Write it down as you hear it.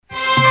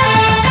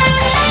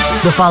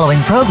The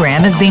following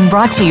program is being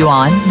brought to you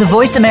on the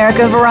Voice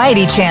America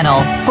Variety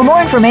Channel. For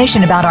more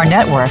information about our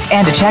network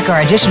and to check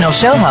our additional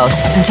show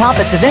hosts and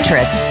topics of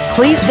interest,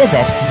 please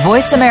visit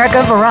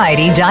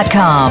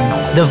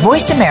voiceamericavariety.com. The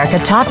Voice America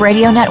Talk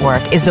Radio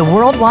Network is the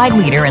worldwide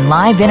leader in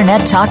live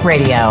Internet talk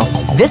radio.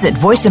 Visit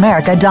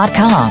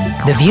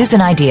voiceamerica.com. The views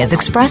and ideas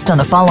expressed on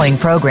the following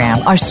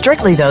program are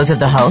strictly those of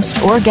the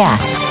host or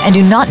guests and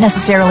do not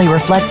necessarily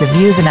reflect the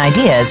views and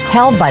ideas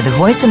held by the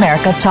Voice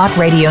America Talk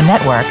Radio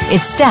Network,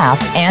 its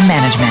staff, and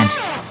management.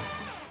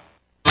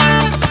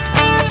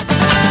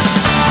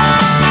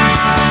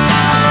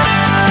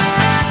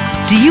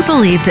 Do you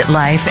believe that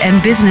life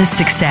and business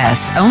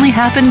success only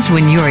happens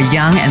when you are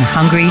young and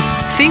hungry?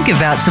 Think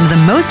about some of the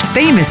most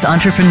famous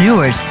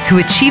entrepreneurs who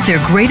achieve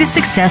their greatest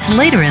success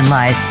later in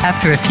life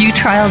after a few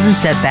trials and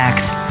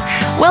setbacks.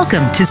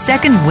 Welcome to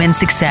Second Wind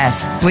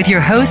Success with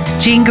your host,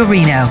 Gene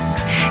Guarino.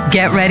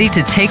 Get ready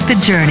to take the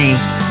journey.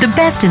 The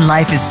best in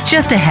life is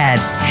just ahead.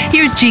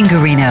 Here's Gene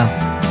Guarino.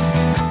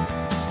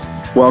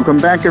 Welcome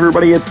back,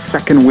 everybody. It's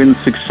Second Wind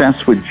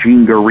Success with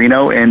Gene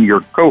Guarino and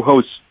your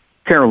co-host,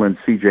 Carolyn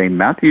C.J.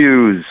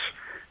 Matthews.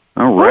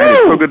 All right. Woo!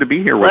 It's so good to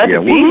be here with you.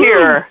 Let's be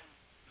here.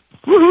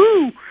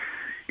 Woohoo!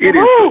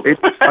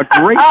 It's a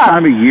great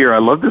time of year. I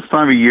love this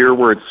time of year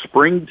where it's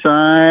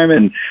springtime,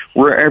 and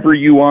wherever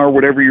you are,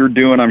 whatever you're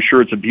doing, I'm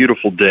sure it's a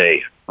beautiful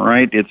day. All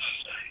right?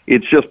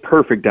 It's just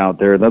perfect out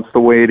there. That's the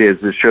way it is.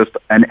 It's just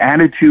an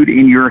attitude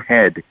in your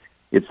head.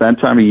 It's that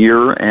time of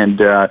year, and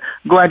I'm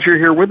glad you're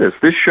here with us.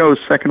 This show,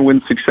 Second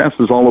Wind Success,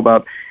 is all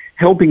about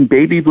helping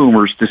baby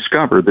boomers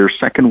discover their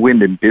second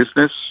wind in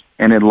business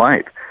and in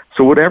life.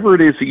 So whatever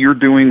it is that you're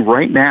doing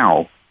right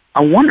now,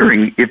 I'm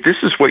wondering if this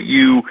is what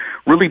you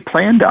really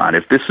planned on,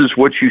 if this is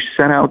what you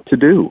set out to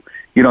do.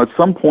 You know, at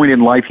some point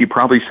in life, you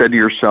probably said to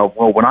yourself,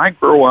 well, when I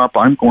grow up,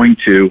 I'm going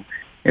to,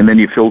 and then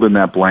you filled in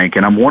that blank.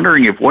 And I'm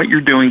wondering if what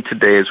you're doing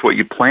today is what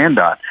you planned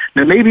on.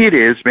 Now, maybe it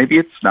is, maybe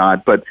it's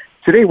not, but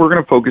today we're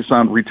going to focus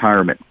on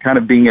retirement, kind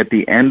of being at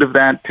the end of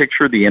that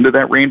picture, the end of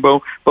that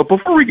rainbow. But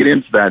before we get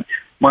into that,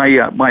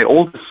 my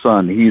oldest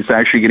son, he's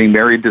actually getting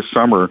married this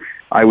summer.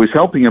 I was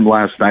helping him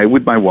last night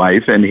with my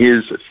wife and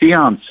his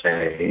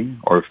fiancée,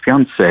 or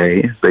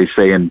fiancée, they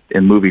say in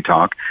movie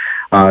talk.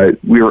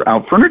 We were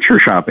out furniture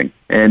shopping,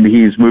 and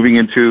he's moving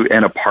into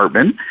an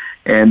apartment,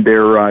 and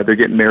they're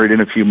getting married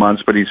in a few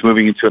months, but he's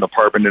moving into an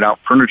apartment and out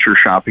furniture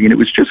shopping. And it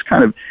was just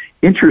kind of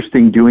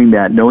interesting doing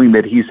that, knowing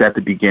that he's at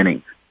the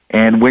beginning.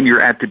 And when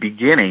you're at the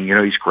beginning, you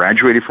know, he's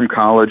graduated from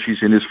college,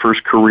 he's in his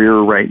first career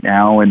right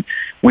now, and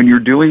when you're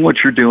doing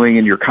what you're doing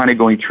and you're kind of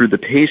going through the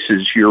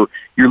paces, you're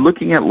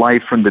looking at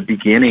life from the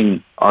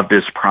beginning of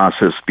this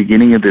process,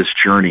 beginning of this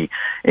journey,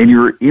 and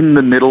you're in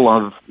the middle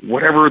of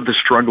whatever the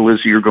struggle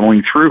is you're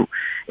going through.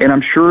 And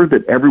I'm sure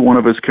that every one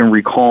of us can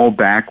recall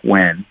back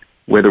when,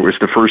 whether it was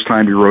the first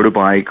time you rode a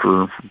bike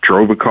or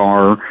drove a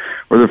car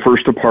or the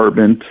first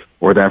apartment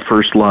or that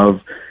first love,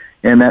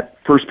 and that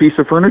first piece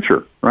of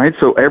furniture, right?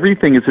 So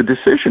everything is a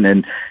decision,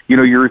 and, you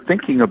know, you're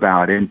thinking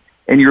about it,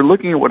 and you're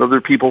looking at what other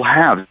people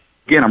have.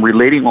 Again, I'm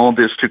relating all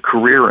this to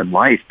career and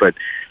life, but,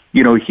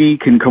 you know, he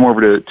can come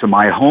over to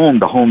my home,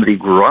 the home that he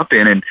grew up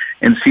in,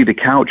 and see the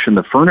couch and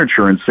the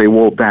furniture and say,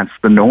 well, that's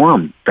the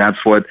norm.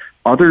 That's what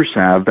others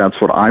have. That's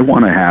what I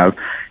want to have.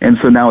 And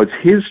so now it's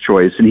his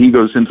choice, and he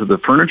goes into the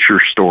furniture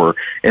store,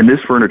 and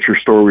this furniture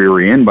store we were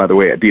in, by the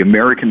way, at the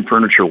American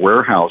Furniture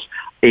Warehouse,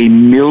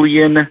 1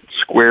 million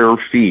square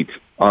feet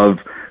of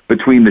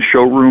between the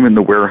showroom and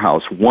the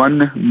warehouse.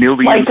 1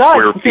 million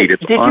square feet.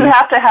 Did you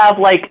have to have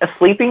like a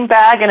sleeping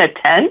bag and a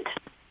tent?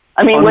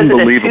 I mean, was it a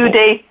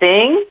 2-day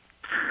thing?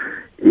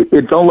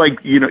 It felt like,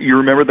 you know, you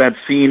remember that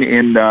scene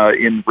in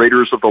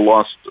Raiders of the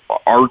Lost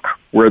Ark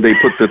where they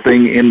put the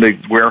thing in the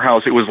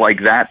warehouse. It was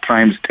like that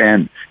times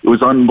 10. It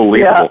was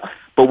unbelievable. Yeah.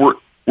 But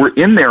we're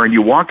in there, and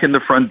you walk in the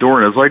front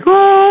door, and it's like,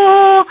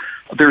 oh,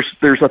 there's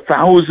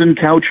 1,000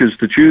 couches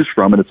to choose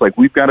from, and it's like,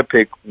 we've got to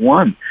pick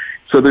one.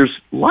 So there's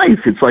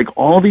life. It's like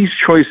all these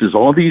choices,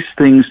 all these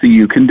things that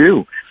you can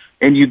do.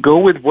 And you go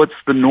with what's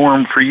the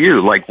norm for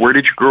you. Like, where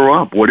did you grow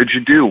up? What did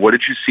you do? What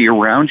did you see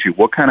around you?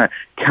 What kind of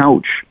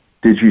couch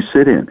did you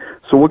sit in?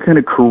 So what kind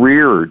of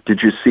career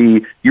did you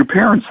see your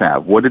parents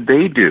have? What did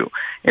they do?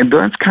 And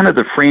that's kind of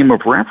the frame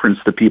of reference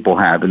that people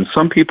have. And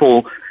some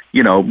people,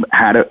 you know,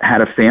 had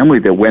a family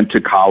that went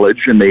to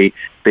college, and they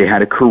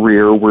had a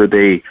career where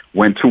they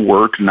went to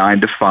work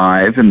 9 to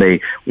 5, and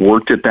they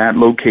worked at that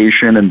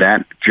location and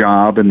that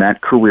job and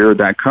that career,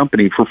 that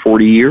company for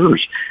 40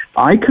 years.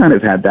 I kind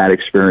of had that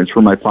experience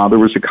where my father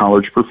was a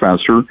college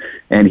professor,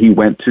 and he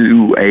went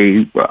to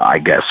a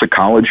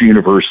college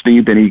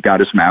university. Then he got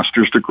his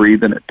master's degree,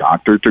 then a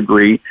doctorate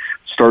degree,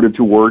 started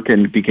to work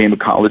and became a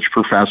college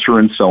professor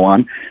and so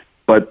on.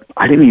 But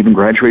I didn't even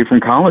graduate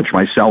from college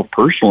myself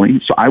personally,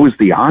 so I was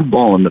the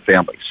oddball in the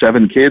family.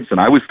 7 kids, and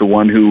I was the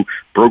one who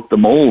broke the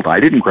mold. I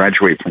didn't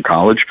graduate from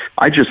college.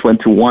 I just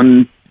went to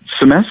 1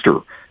 semester,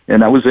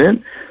 and that was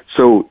it.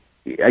 So,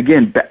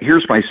 again,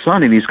 here's my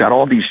son, and he's got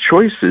all these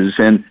choices,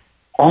 and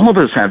all of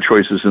us have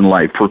choices in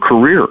life for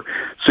career.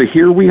 So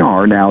here we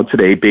are now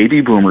today,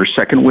 baby boomers,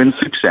 second wind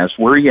success.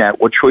 Where are you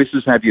at? What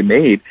choices have you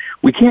made?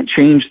 We can't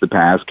change the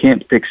past,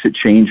 can't fix it,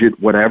 change it,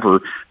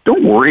 whatever.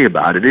 Don't worry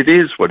about it. It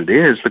is what it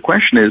is. The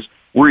question is,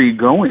 where are you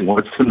going?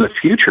 What's in the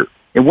future?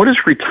 And what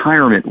does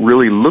retirement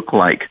really look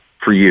like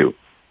for you?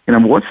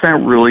 And what's that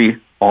really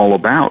all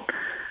about?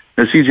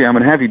 Now, CJ, I'm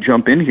going to have you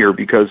jump in here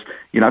because,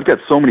 I've got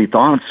so many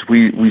thoughts.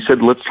 We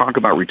said, let's talk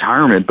about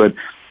retirement, but,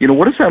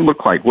 what does that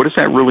look like? What does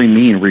that really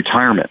mean,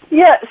 retirement?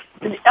 Yes.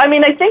 I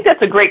mean, I think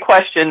that's a great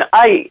question.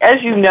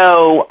 As you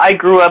know, I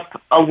grew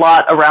up a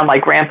lot around my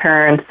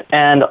grandparents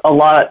and a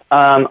lot,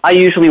 I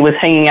usually was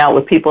hanging out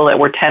with people that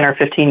were 10 or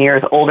 15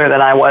 years older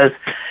than I was.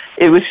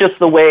 It was just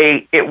the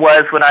way it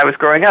was when I was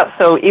growing up.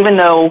 So even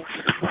though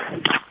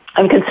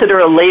I'm considered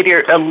a late,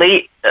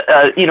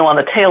 on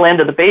the tail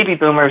end of the baby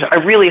boomers, I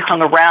really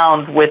hung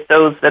around with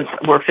those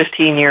that were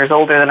 15 years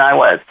older than I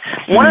was.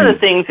 One of the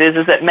things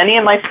is that many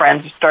of my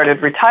friends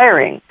started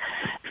retiring.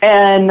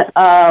 And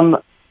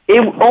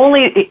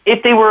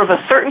if they were of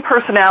a certain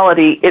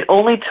personality, it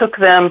only took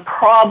them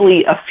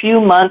probably a few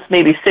months,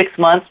 maybe 6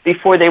 months,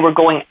 before they were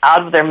going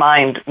out of their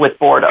mind with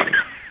boredom.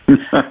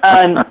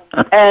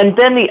 And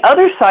then the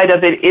other side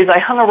of it is I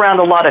hung around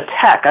a lot of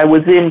tech. I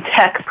was in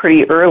tech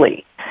pretty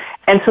early.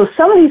 And so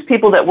some of these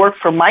people that worked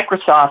for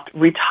Microsoft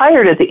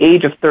retired at the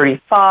age of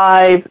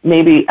 35,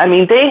 maybe. I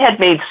mean, they had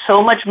made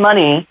so much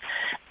money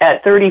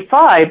at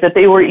 35 that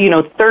they were,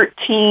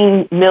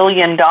 $13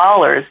 million.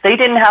 They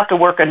didn't have to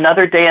work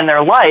another day in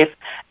their life,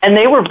 and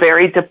they were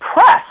very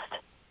depressed.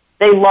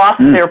 They lost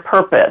their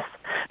purpose.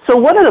 So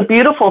one of the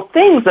beautiful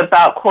things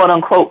about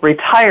quote-unquote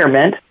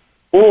retirement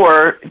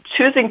or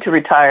choosing to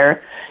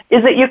retire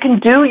is that you can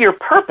do your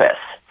purpose,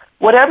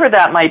 whatever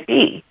that might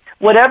be,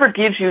 whatever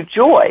gives you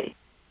joy.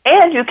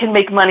 And you can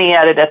make money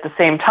at it at the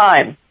same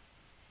time.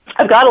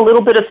 I've got a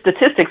little bit of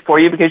statistics for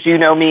you because you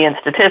know me in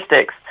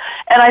statistics.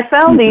 And I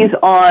found these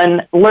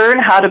on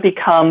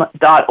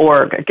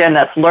learnhowtobecome.org. Again,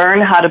 that's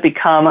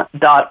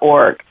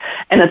learnhowtobecome.org.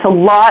 And it's a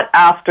lot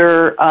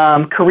after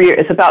career.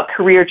 It's about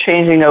career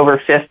changing over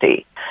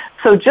 50.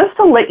 So just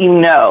to let you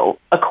know,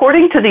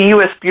 according to the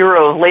U.S.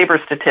 Bureau of Labor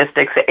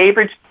Statistics, the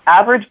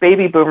average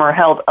baby boomer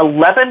held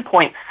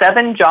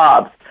 11.7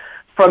 jobs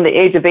from the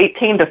age of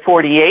 18 to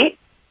 48.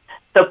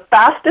 The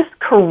fastest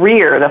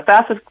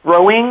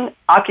growing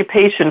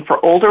occupation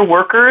for older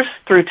workers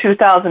through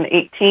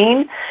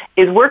 2018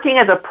 is working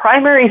as a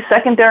primary,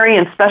 secondary,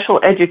 and special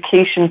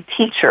education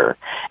teacher.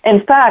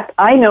 In fact,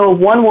 I know of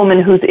one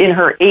woman who's in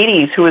her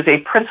 80s who is a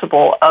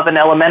principal of an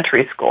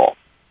elementary school.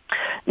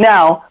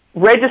 Now,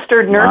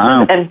 registered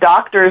nurses and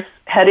doctors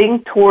heading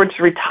towards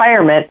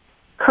retirement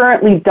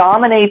currently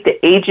dominate the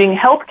aging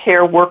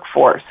healthcare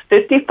workforce.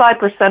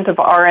 55% of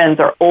RNs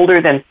are older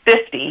than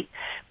 50.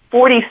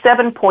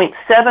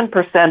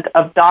 47.7%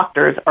 of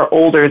doctors are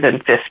older than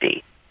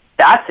 50.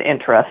 That's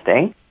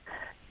interesting.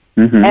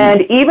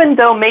 And even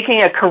though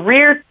making a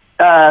career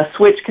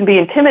switch can be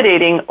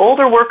intimidating,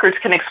 older workers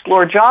can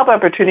explore job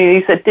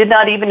opportunities that did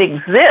not even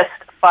exist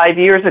 5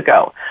 years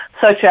ago,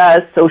 such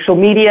as social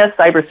media,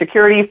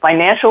 cybersecurity,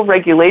 financial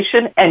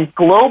regulation, and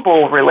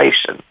global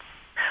relations.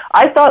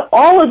 I thought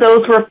all of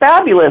those were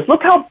fabulous.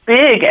 Look how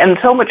big and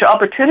so much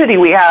opportunity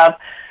we have.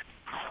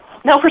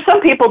 Now, for some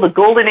people, the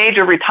golden age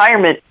of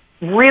retirement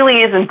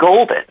really isn't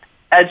golden,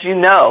 as you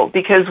know,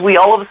 because we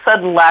all of a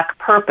sudden lack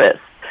purpose.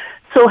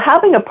 So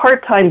having a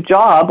part-time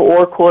job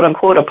or,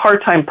 quote-unquote, a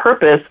part-time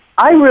purpose,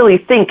 I really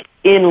think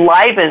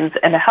enlivens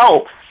and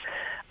helps,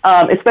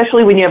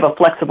 especially when you have a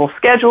flexible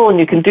schedule and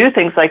you can do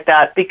things like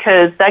that,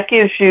 because that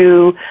gives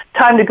you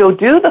time to go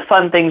do the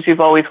fun things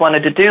you've always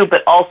wanted to do,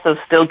 but also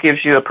still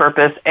gives you a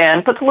purpose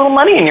and puts a little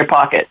money in your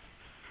pocket.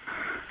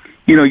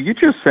 You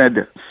just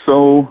said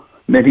so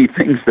many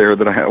things there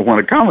that I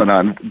want to comment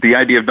on. The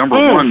idea of number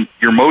one,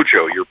 your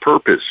mojo, your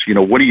purpose.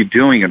 What are you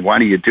doing and why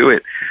do you do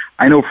it?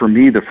 I know for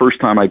me, the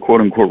first time I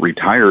quote unquote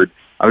retired,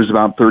 I was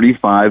about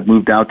 35,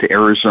 moved out to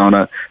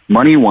Arizona.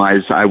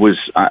 Money-wise, I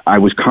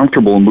was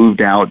comfortable and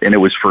moved out, and it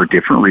was for a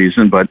different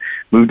reason, but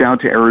moved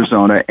out to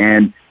Arizona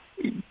and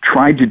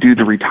tried to do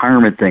the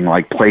retirement thing,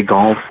 like play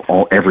golf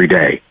every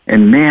day.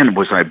 And man,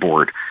 was I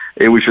bored.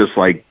 It was just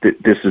like,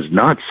 this is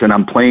nuts. And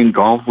I'm playing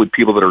golf with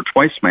people that are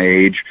twice my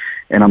age,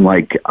 and I'm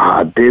like,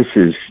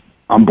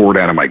 I'm bored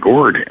out of my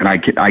gourd, and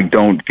I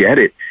don't get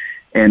it.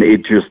 And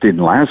it just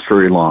didn't last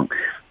very long.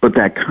 But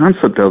that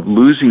concept of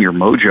losing your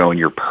mojo and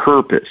your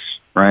purpose,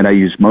 right? I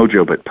use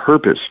mojo, but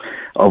purpose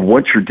of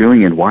what you're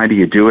doing and why do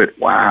you do it?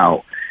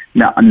 Wow.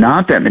 Now,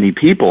 not that many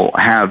people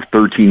have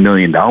 $13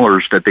 million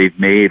that they've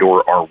made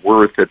or are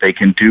worth that they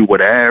can do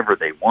whatever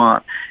they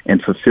want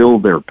and fulfill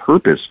their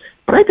purpose.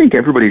 But I think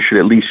everybody should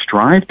at least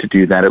strive to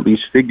do that, at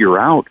least figure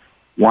out,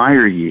 why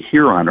are you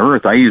here on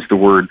earth? I use the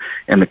word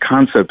and the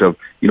concept of,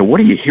 what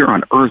are you here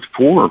on earth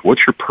for?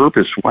 What's your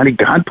purpose? Why did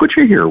God put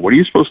you here? What are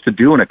you supposed to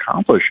do and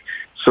accomplish?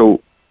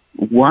 So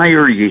why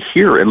are you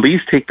here? At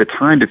least take the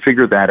time to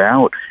figure that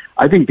out.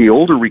 I think the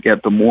older we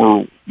get, the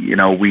more,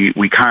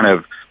 we kind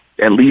of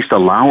at least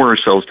allow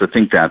ourselves to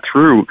think that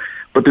through.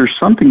 But there's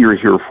something you're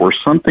here for,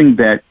 something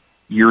that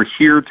you're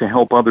here to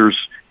help others,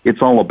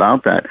 it's all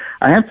about that.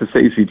 I have to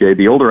say, CJ,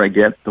 the older I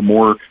get, the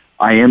more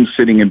I am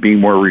sitting and being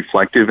more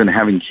reflective, and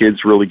having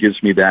kids really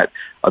gives me that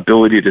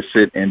ability to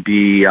sit and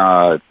be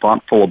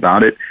thoughtful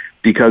about it,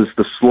 because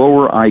the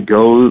slower I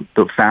go,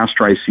 the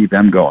faster I see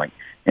them going.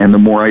 And the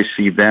more I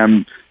see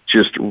them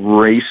just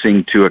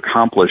racing to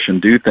accomplish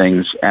and do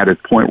things at a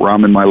point where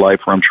I'm in my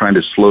life where I'm trying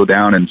to slow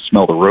down and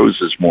smell the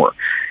roses more.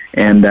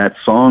 And that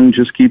song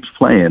just keeps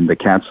playing, The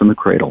Cat's in the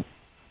Cradle.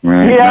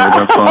 Right?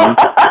 Yeah. That song?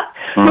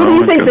 Who do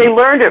you think they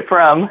learned it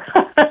from?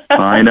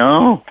 I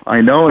know.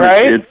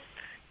 Right?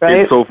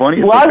 It's so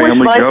funny. Well, I wish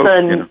my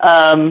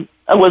son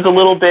was a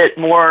little bit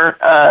more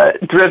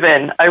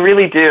driven. I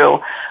really do.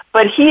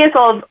 But he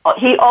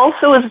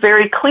also is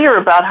very clear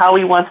about how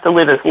he wants to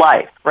live his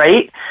life,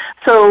 right?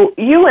 So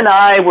you and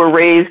I were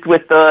raised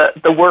with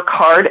the work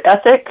hard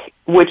ethic,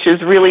 which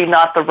is really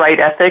not the right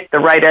ethic. The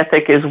right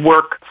ethic is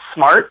work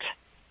smart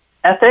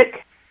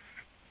ethic.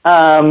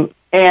 But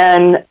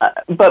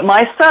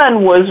my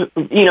son was,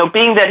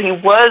 being that he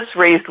was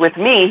raised with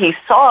me, he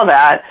saw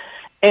that.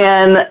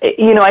 And,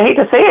 I hate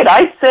to say it,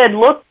 I said,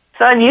 look,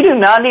 son, you do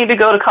not need to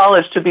go to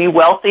college to be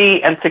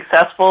wealthy and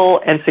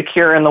successful and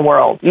secure in the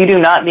world. You do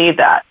not need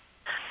that.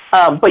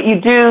 But you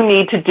do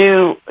need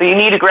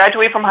to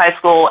graduate from high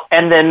school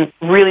and then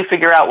really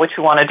figure out what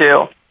you want to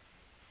do.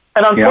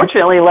 And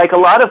unfortunately, like a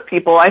lot of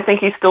people, I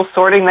think he's still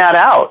sorting that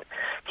out.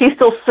 He's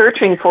still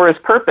searching for his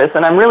purpose.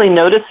 And I'm really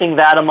noticing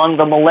that among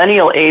the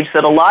millennial age,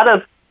 that a lot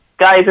of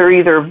guys are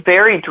either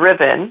very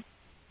driven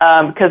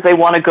because they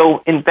want to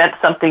go invent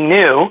something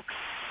new,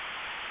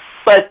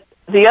 but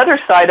the other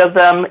side of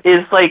them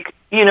is like,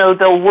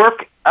 they'll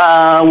work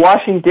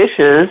washing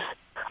dishes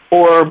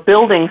or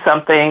building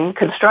something,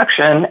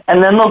 construction,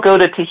 and then they'll go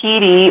to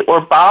Tahiti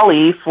or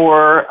Bali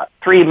for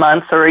 3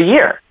 months or a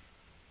year.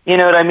 You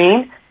know what I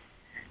mean?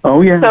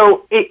 Oh, yeah.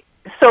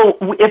 So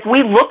if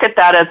we look at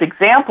that as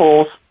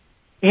examples,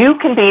 you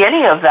can be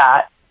any of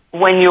that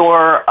when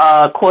you're,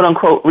 quote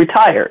unquote,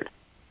 retired.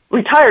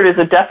 Retired is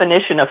a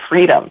definition of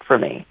freedom for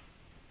me.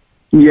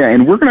 Yeah,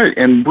 and we're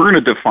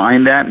gonna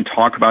define that and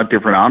talk about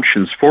different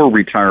options for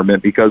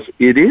retirement, because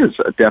it is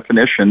a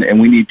definition,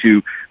 and we need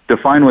to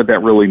define what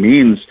that really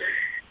means.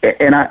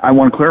 And I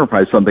want to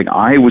clarify something.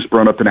 I was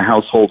brought up in a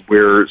household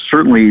where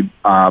certainly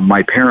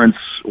my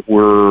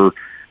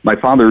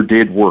father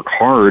did work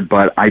hard,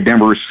 but I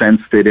never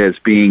sensed it as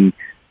being.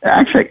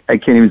 Actually, I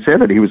can't even say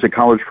that. He was a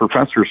college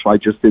professor, so I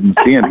just didn't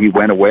see him. He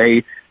went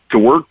away to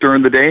work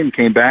during the day and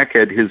came back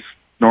at his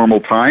normal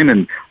time,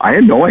 and I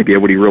had no idea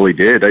what he really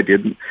did. I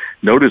didn't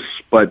notice,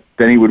 but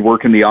then he would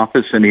work in the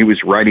office, and he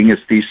was writing his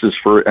thesis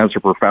as a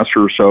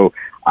professor, so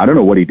I don't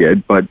know what he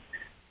did, but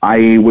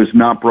I was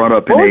not brought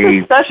up in a... What was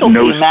his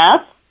specialty,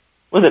 math?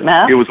 Was it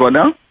math? It was what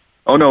now?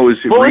 Oh, no, it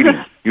was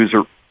reading. He was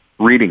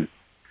reading.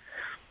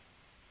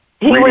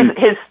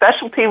 His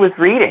specialty was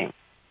reading?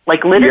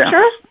 Like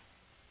literature?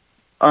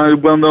 Yeah.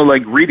 Well, no,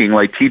 like reading,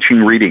 like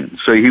teaching reading.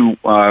 So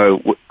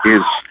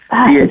his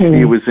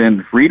PhD was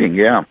in reading,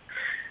 yeah.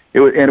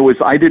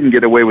 I didn't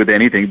get away with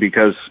anything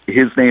because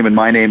his name and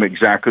my name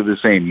exactly the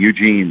same,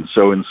 Eugene.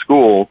 So in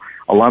school,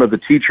 a lot of the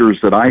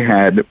teachers that I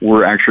had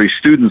were actually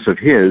students of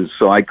his,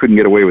 so I couldn't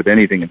get away with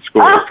anything in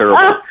school. It was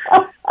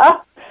terrible.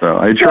 So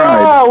I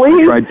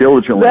tried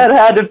diligently. That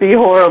had to be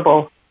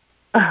horrible.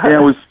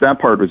 Yeah, that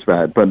part was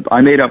bad, but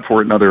I made up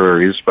for it in other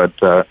areas. But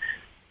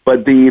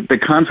the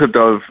concept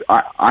of,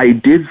 I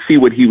did see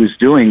what he was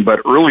doing,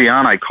 but early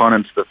on I caught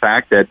into the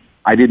fact that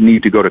I didn't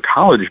need to go to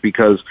college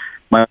because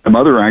my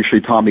mother actually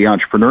taught me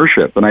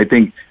entrepreneurship. And I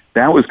think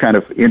that was kind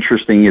of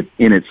interesting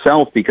in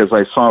itself, because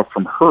I saw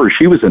from her,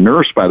 she was a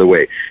nurse, by the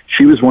way.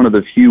 She was one of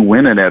the few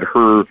women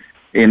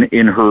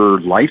in her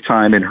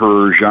lifetime, in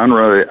her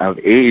genre of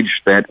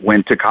age, that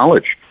went to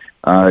college.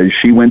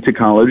 She went to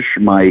college.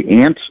 My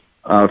aunt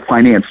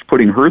financed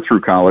putting her through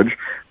college.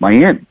 My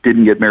aunt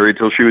didn't get married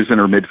till she was in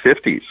her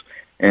mid-50s.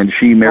 And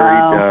she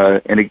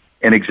married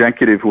an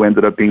executive who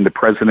ended up being the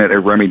president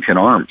at Remington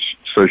Arms.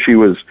 So she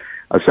was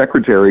a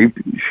secretary.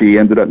 She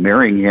ended up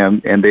marrying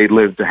him, and they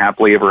lived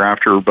happily ever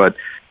after, but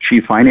she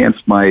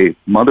financed my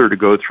mother to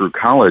go through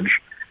college,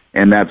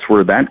 and that's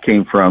where that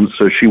came from.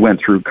 So she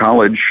went through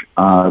college,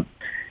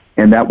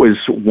 and that was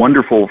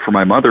wonderful for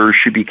my mother.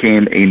 She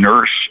became a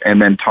nurse and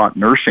then taught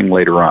nursing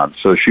later on.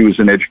 So she was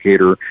an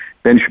educator.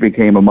 Then she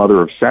became a mother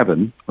of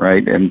 7,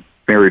 right, and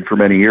married for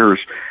many years.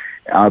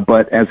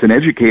 But as an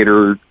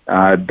educator,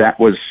 that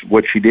was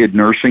what she did,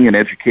 nursing and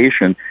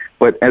education.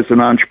 But as an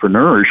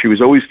entrepreneur, she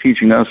was always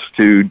teaching us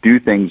to do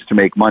things to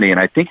make money. And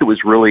I think it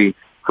was really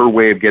her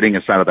way of getting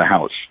us out of the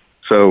house.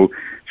 So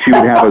she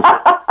would have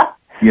us,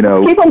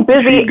 keep them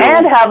busy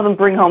and have them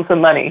bring home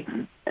some money.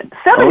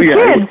 7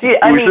 kids.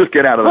 I mean, just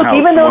get out of the house.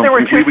 Even though there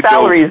were 2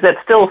 salaries,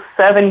 that's still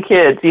 7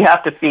 kids you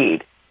have to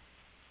feed.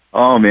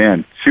 Oh,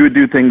 man. She would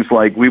do things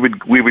like we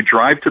would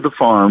drive to the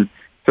farm,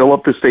 fill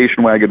up the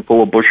station wagon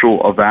full of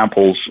bushel of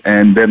apples,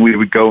 and then we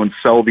would go and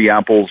sell the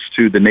apples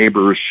to the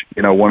neighbors,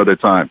 one at a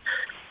time.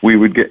 We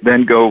would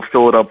then go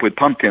fill it up with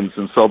pumpkins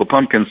and sell the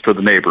pumpkins to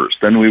the neighbors.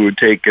 Then we would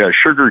take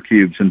sugar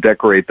cubes and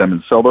decorate them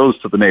and sell those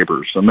to the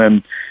neighbors. And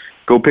then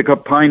go pick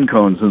up pine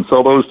cones and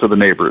sell those to the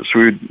neighbors.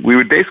 We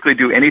would basically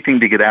do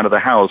anything to get out of the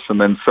house and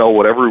then sell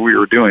whatever we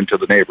were doing to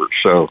the neighbors.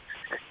 So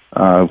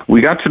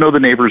we got to know the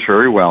neighbors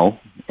very well,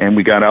 and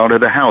we got out of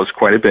the house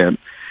quite a bit.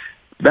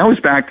 That was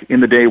back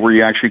in the day where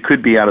you actually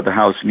could be out of the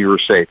house and you were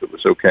safe. It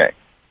was okay.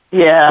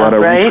 Yeah, but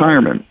right.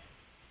 Retirement.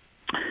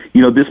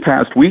 This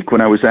past week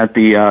when I was at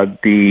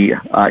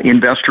the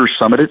Investor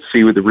Summit at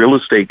Sea with the real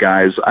estate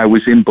guys, I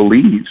was in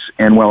Belize,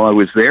 and while I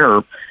was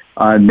there,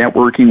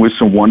 networking with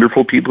some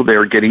wonderful people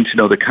there, getting to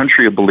know the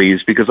country of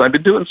Belize, because I've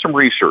been doing some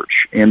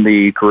research in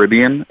the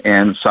Caribbean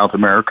and South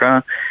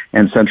America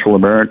and Central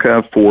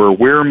America for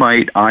where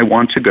might I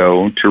want to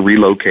go to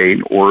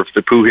relocate, or if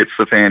the poo hits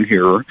the fan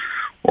here,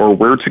 or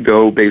where to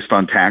go based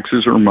on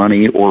taxes or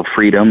money or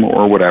freedom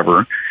or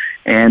whatever.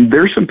 And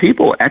there's some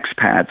people,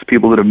 expats,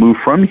 people that have moved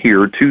from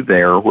here to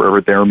there,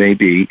 wherever there may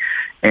be,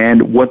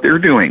 and what they're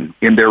doing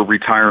in their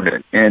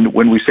retirement. And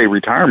when we say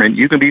retirement,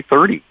 you can be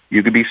 30,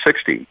 you can be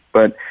 60,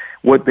 but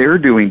what they're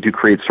doing to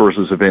create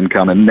sources of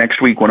income. And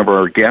next week, one of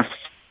our guests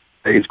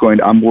is we're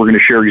going to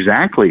share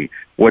exactly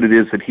what it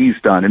is that he's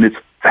done, and it's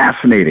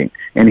fascinating.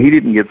 And he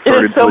didn't get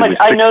started. It is so much.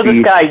 I know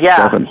this guy.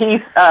 Yeah,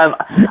 he's.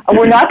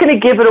 We're not going to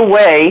give it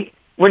away.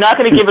 We're not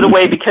going to give it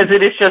away because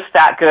it is just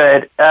that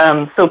good.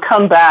 So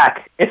come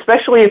back,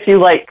 especially if you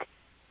like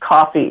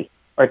coffee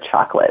or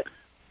chocolate.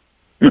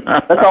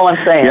 That's all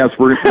I'm saying. Yes,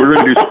 we're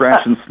going to do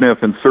scratch and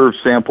sniff and serve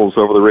samples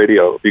over the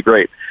radio. It'll be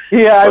great.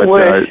 Yeah, I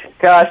wish.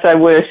 Gosh, I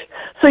wish.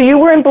 So you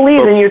were in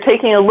Belize, and you're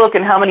taking a look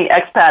at how many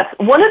expats.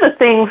 One of the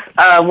things,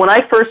 when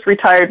I first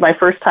retired my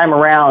first time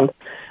around,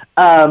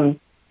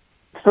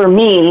 for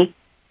me,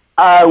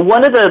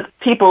 one of the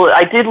people,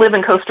 I did live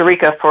in Costa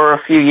Rica for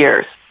a few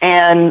years,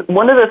 and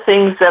one of the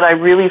things that I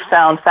really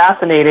found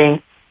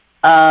fascinating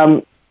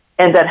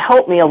and that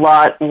helped me a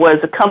lot was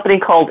a company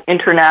called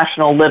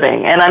International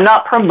Living. And I'm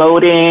not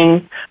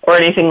promoting or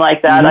anything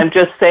like that. Mm-hmm. I'm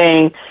just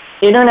saying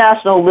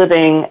International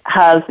Living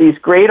has these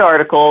great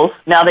articles.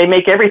 Now, they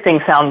make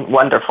everything sound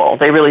wonderful.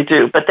 They really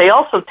do. But they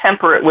also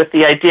temper it with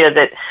the idea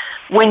that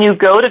when you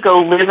go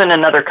live in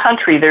another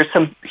country, there's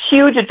some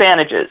huge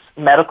advantages,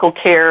 medical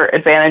care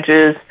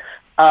advantages,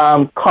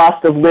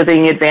 cost of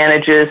living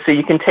advantages, so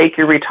you can take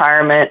your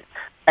retirement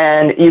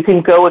and you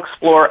can go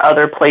explore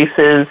other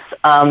places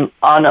on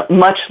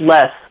much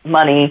less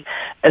money,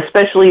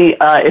 especially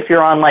if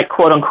you're on, like,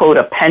 quote-unquote,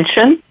 a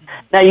pension.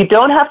 Now, you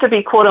don't have to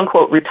be,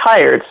 quote-unquote,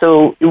 retired,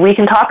 so we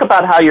can talk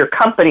about how your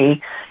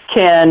company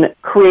can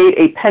create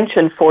a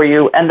pension for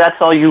you, and that's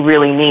all you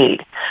really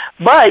need.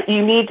 But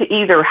you need to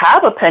either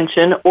have a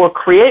pension or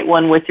create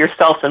one with your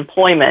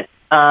self-employment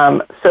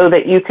so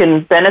that you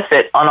can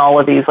benefit on all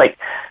of these, like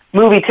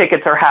movie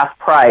tickets are half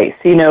price,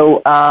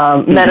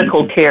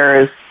 medical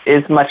care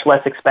is much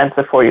less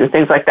expensive for you,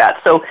 things like that.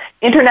 So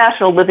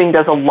International Living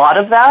does a lot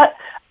of that.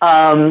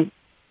 And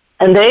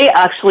they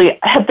actually,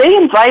 have they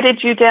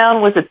invited you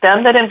down? Was it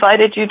them that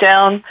invited you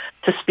down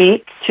to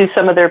speak to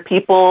some of their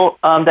people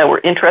that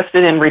were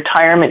interested in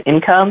retirement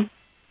income?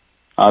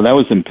 That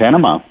was in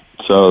Panama.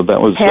 So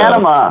that was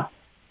Panama.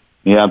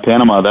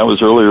 Panama. That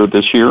was earlier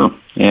this year.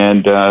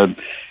 And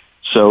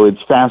so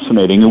it's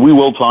fascinating. And we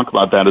will talk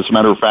about that. As a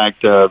matter of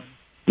fact,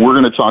 we're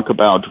going to talk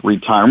about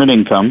retirement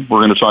income.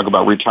 We're going to talk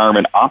about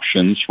retirement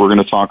options. We're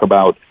going to talk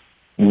about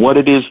what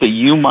it is that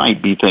you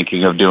might be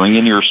thinking of doing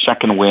in your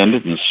second wind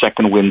and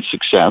second wind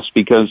success,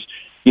 because,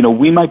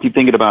 we might be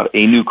thinking about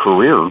a new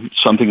career,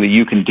 something that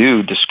you can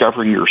do,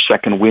 discovering your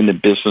second wind in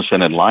business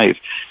and in life.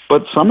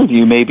 But some of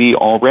you may be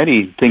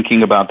already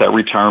thinking about that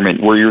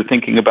retirement where you're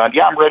thinking about,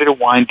 I'm ready to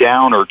wind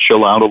down or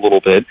chill out a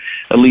little bit,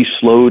 at least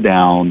slow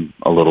down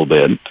a little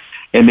bit,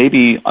 and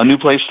maybe a new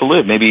place to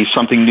live, maybe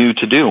something new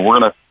to do. We're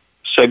going to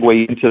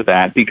segue into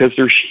that because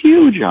there's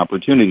huge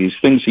opportunities,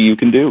 things that you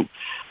can do.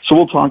 So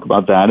we'll talk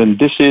about that, and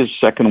this is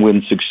Second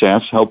Wind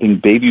Success, helping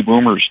baby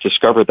boomers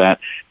discover that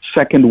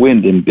second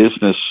wind in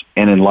business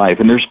and in life.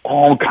 And there's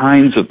all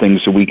kinds of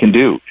things that we can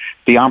do.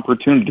 The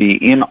opportunity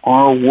in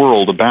our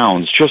world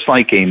abounds. Just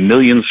like a 1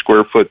 million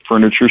square foot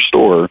furniture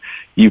store,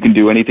 you can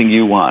do anything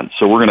you want.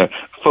 So we're going to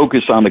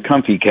focus on the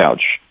comfy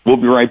couch. We'll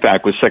be right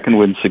back with Second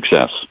Wind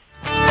Success.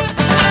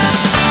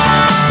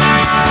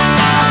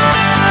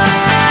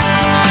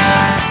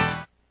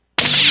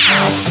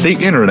 The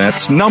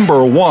Internet's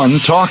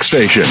 #1 talk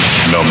station.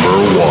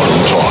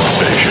 #1 talk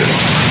station.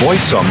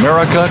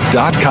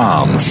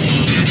 VoiceAmerica.com.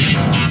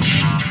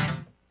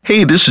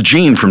 Hey, this is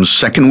Gene from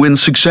Second Wind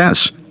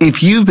Success.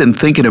 If you've been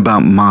thinking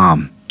about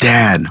mom,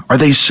 dad, are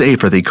they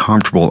safe? Are they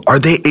comfortable? Are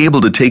they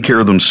able to take care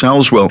of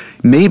themselves? Well,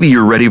 maybe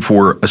you're ready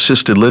for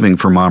assisted living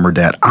for mom or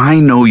dad. I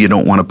know you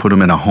don't want to put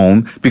them in a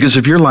home, because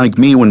if you're like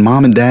me, when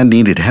mom and dad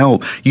needed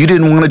help, you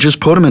didn't want to just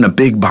put them in a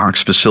big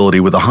box facility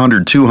with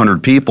 100,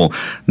 200 people.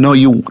 No,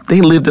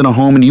 they lived in a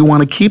home and you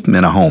want to keep them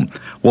in a home.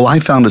 Well, I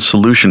found a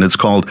solution. It's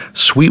called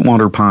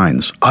Sweetwater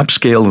Pines,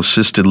 upscale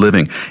assisted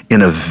living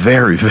in a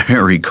very,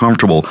 very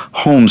comfortable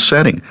home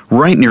setting,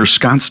 right near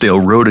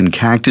Scottsdale Road and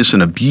Cactus,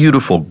 in a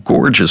beautiful,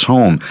 gorgeous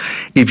home.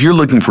 If you're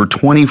looking for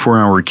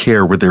 24-hour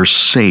care where they're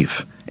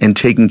safe and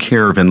taken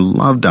care of and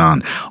loved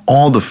on.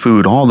 All the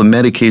food, all the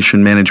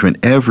medication management,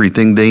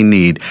 everything they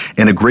need,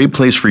 and a great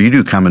place for you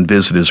to come and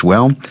visit as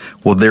well.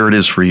 Well, there it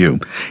is for you.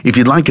 If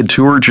you'd like a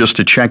tour just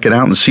to check it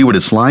out and see what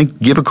it's like,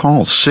 give a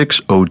call,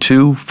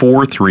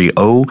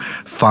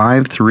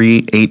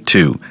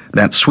 602-430-5382.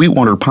 That's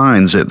Sweetwater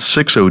Pines at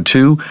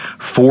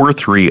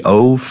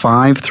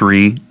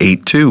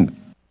 602-430-5382.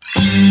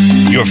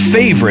 Your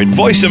favorite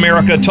Voice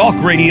America Talk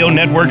Radio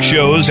Network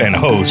shows and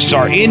hosts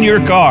are in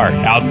your car,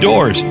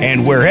 outdoors,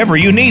 and wherever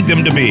you need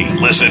them to be.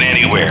 Listen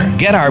anywhere.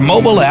 Get our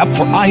mobile app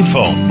for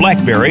iPhone,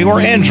 BlackBerry, or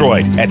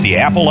Android at the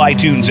Apple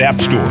iTunes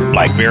App Store,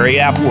 BlackBerry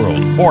App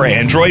World, or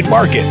Android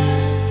Market.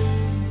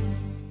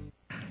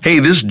 Hey,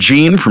 this is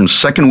Gene from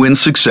Second Wind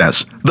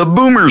Success. The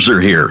boomers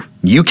are here.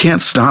 You can't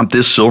stop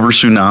this silver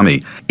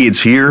tsunami.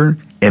 It's here,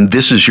 and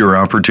this is your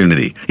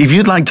opportunity. If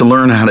you'd like to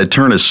learn how to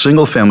turn a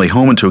single-family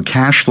home into a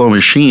cash flow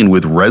machine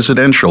with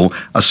residential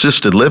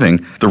assisted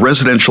living, the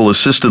Residential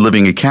Assisted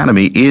Living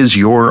Academy is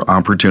your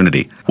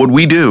opportunity. What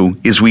we do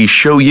is we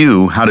show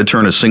you how to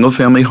turn a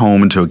single-family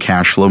home into a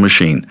cash flow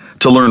machine.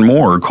 To learn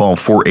more, call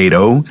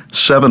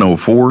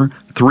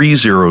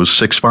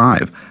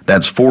 480-704-3065.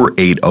 That's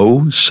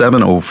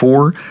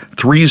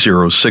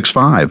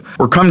 480-704-3065.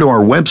 Or come to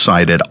our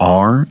website at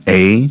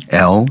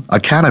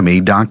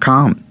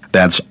ralacademy.com.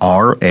 That's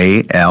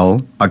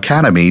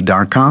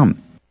ralacademy.com.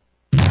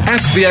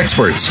 Ask the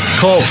experts.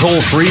 Call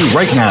toll free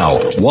right now.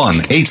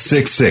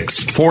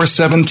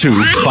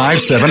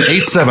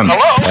 1-866-472-5787.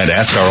 And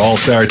ask our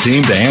All-Star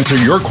team to answer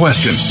your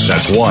question.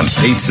 That's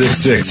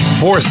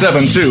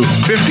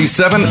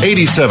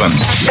 1-866-472-5787.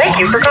 Thank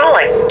you for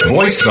calling.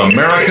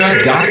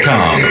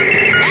 VoiceAmerica.com.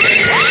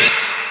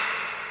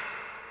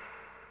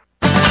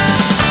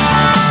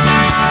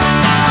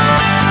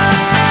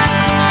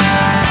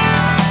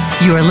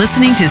 You are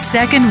listening to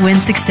Second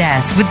Wind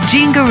Success with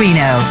Gene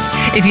Guarino.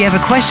 If you have a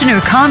question or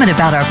comment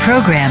about our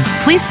program,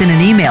 please send an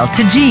email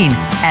to Gene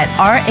at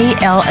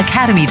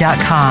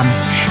ralacademy.com.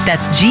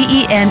 That's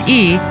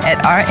GENE at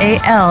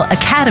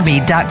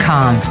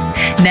ralacademy.com.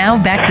 Now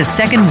back to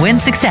Second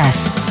Wind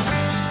Success.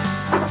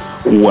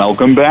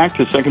 Welcome back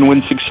to Second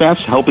Wind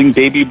Success, helping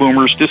baby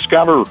boomers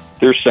discover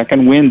their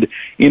second wind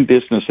in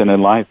business and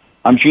in life.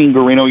 I'm Gene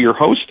Guarino, your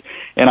host,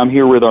 and I'm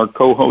here with our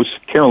co-host,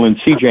 Carolyn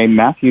C.J.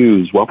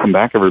 Matthews. Welcome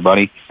back,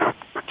 everybody.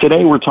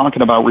 Today we're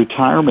talking about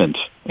retirement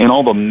and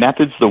all the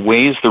methods, the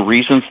ways, the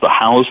reasons, the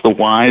hows, the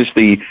whys,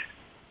 the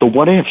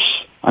what-ifs.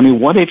 I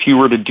mean, what if you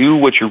were to do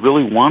what you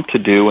really want to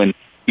do and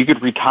you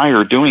could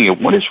retire doing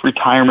it? What does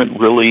retirement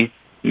really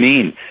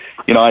mean?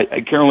 You know,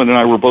 Carolyn and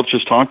I were both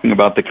just talking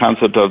about the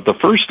concept of the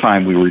first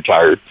time we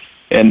retired,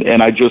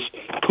 and I just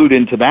clued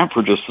into that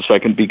for just a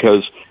second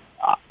because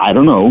I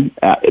don't know,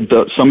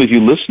 some of you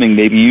listening,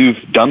 maybe you've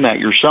done that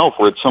yourself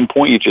where at some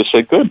point you just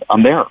say, good,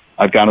 I'm there.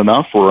 I've got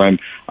enough, or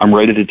I'm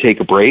ready to take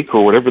a break,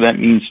 or whatever that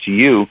means to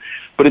you.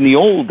 But in the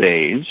old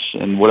days,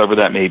 and whatever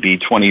that may be,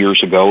 20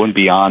 years ago and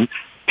beyond,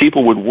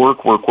 people would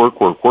work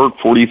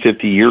 40,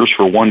 50 years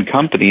for one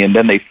company, and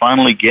then they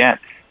finally get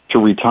to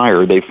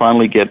retire. They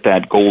finally get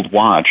that gold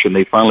watch, and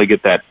they finally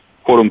get that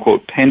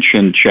quote-unquote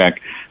pension check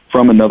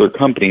from another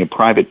company, a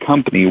private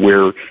company,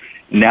 where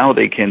now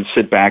they can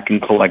sit back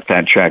and collect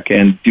that check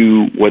and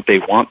do what they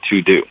want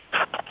to do.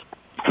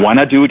 Why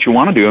not do what you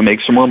want to do and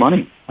make some more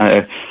money?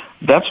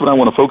 That's what I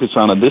want to focus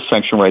on in this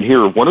section right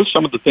here. What are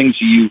some of the things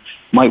you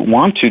might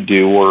want to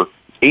do or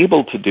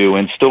able to do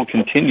and still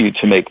continue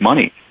to make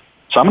money?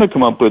 So I'm going to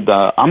come up with,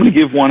 I'm going to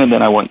give one, and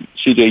then I want,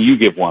 CJ, you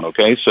give one,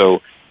 okay?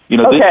 So, you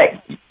know,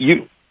 okay.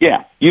 You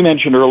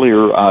mentioned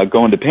earlier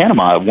going to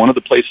Panama. One of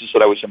the places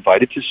that I was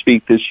invited to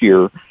speak this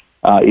year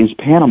is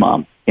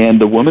Panama.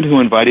 And the woman who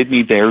invited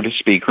me there to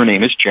speak, her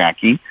name is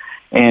Jackie.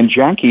 And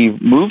Jackie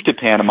moved to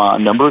Panama a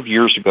number of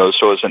years ago.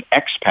 So as an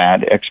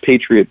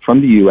expatriate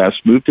from the U.S.,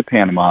 moved to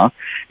Panama.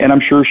 And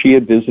I'm sure she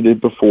had visited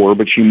before,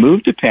 but she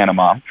moved to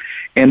Panama.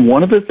 And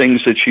one of the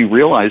things that she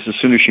realized as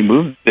soon as she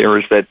moved there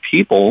is that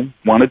people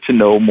wanted to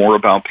know more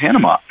about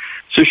Panama.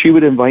 So she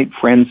would invite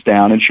friends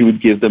down and she would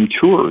give them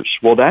tours.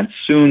 Well, that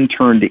soon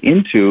turned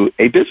into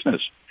a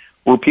business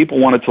where people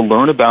wanted to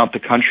learn about the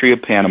country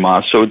of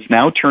Panama. So it's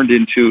now turned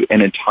into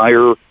an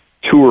entire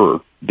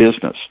tour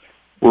business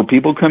where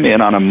people come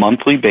in on a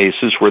monthly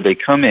basis, where they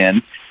come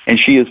in, and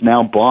she has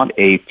now bought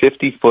a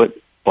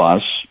 50-foot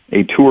bus,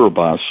 a tour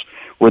bus,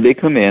 where they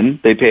come in,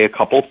 they pay a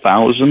couple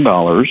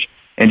 $1,000,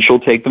 and she'll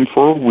take them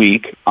for a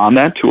week on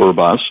that tour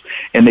bus,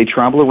 and they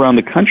travel around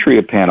the country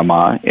of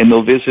Panama, and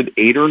they'll visit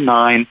 8 or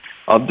 9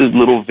 of the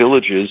little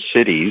villages,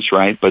 cities,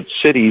 right, but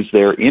cities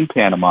there in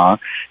Panama,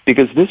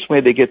 because this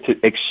way they get to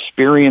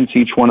experience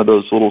each one of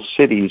those little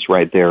cities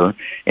right there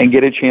and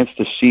get a chance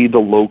to see the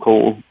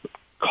local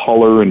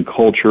color and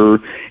culture,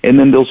 and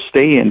then they'll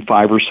stay in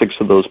 5 or 6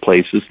 of those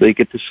places. They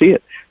get to see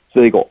it. So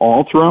they go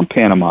all throughout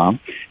Panama.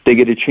 They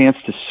get a chance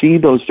to see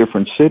those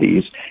different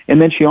cities, and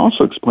then she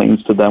also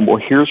explains to them, well,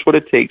 here's what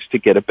it takes to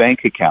get a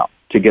bank account,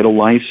 to get a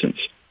license.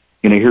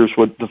 You know, here's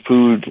what the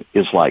food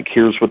is like.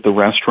 Here's what the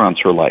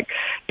restaurants are like.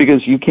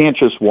 Because you can't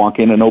just walk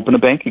in and open a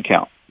bank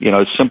account.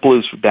 As simple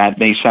as that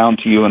may sound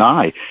to you and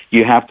I.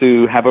 You have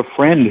to have a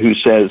friend who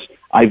says,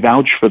 I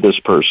vouch for this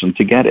person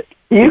to get it,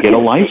 get a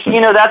license.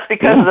 That's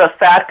because of the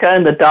FATCA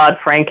and the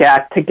Dodd-Frank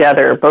Act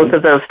together. Both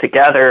of those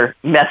together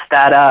messed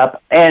that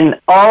up. And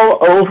all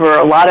over,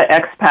 a lot of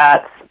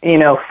expats,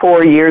 3 or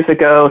 4 years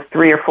ago,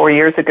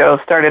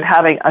 started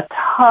having a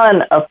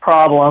ton of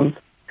problems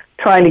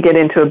trying to get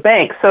into a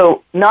bank.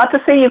 So not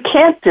to say you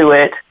can't do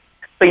it,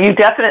 but you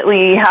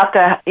definitely have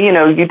to,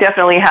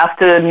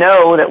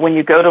 know that when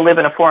you go to live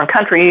in a foreign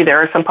country, there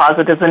are some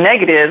positives and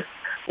negatives.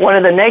 One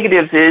of the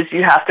negatives is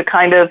you have to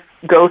kind of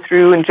go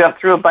through and jump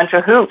through a bunch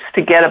of hoops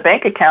to get a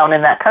bank account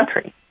in that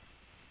country.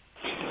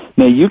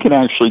 Now, you can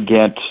actually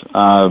get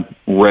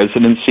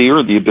residency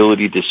or the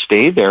ability to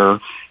stay there,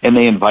 and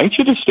they invite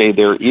you to stay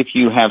there if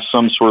you have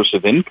some source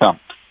of income.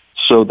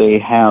 So they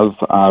have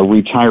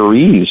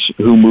retirees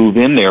who move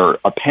in there,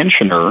 a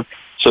pensioner.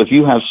 So if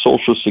you have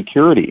Social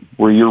Security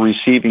where you're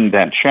receiving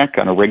that check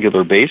on a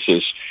regular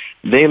basis,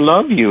 they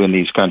love you in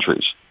these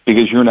countries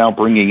because you're now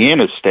bringing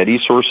in a steady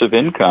source of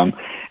income,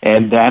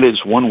 and that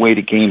is one way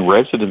to gain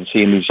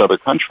residency in these other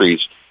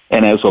countries.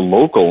 And as a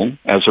local,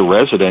 as a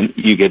resident,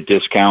 you get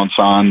discounts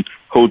on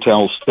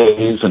hotel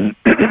stays and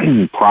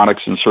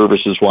products and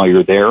services while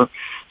you're there.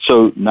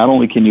 So not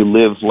only can you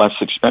live less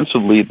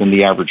expensively than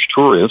the average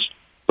tourist,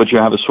 but you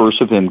have a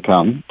source of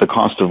income. The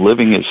cost of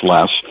living is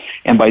less.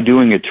 And by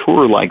doing a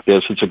tour like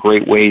this, it's a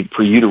great way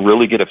for you to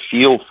really get a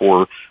feel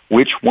for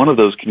which one of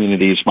those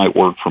communities might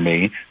work for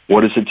me.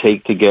 What does it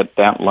take to get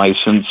that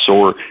license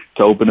or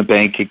to open a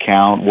bank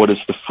account? What is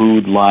the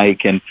food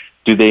like? And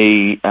do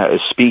they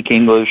speak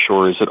English,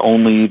 or is it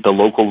only the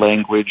local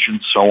language, and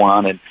so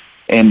on?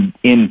 And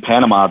in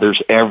Panama,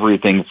 there's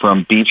everything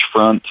from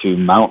beachfront to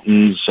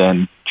mountains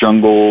and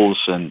jungles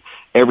and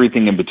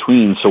everything in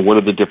between. So what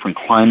are the different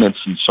climates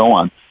and so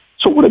on?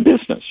 So what a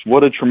business.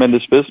 What a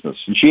tremendous business.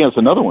 And she has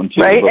another one,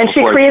 too. Right, and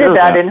she created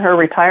that in her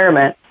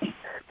retirement.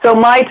 So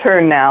my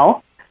turn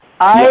now.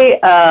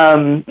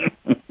 I'm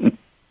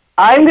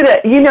going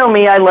to,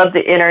 me, I love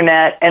the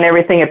internet and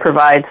everything it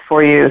provides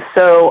for you.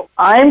 So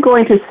I'm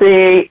going to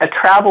say a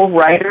travel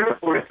writer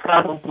or a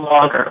travel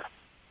blogger.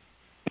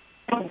 You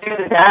can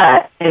do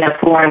that in a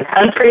foreign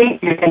country.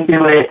 You can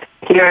do it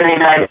here in the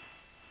United States.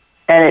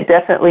 And it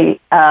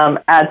definitely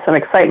adds some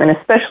excitement,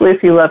 especially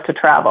if you love to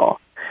travel.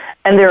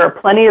 And there are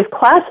plenty of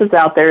classes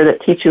out there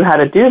that teach you how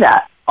to do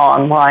that.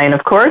 Online,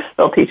 of course.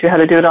 They'll teach you how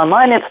to do it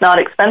online. It's not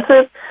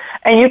expensive.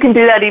 And you can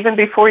do that even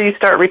before you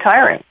start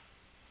retiring.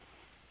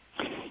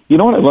 You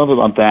know what I love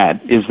about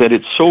that is that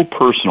it's so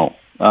personal.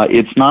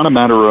 It's not a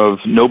matter of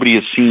nobody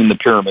has seen the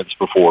pyramids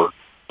before,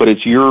 but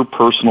it's your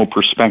personal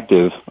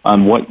perspective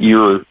on what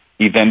your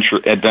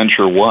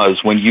adventure was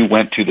when you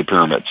went to the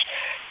pyramids.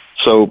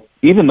 So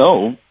even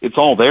though it's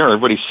all there,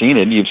 everybody's seen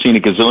it, and you've seen a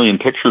gazillion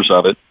pictures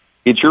of it,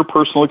 it's your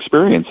personal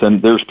experience,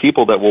 and there's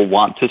people that will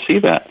want to see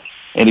that.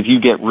 And if you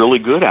get really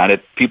good at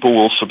it, people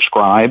will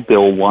subscribe,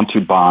 they'll want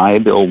to buy,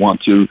 they'll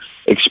want to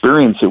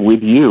experience it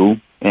with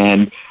you.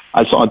 And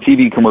I saw a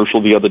TV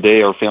commercial the other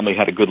day. Our family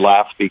had a good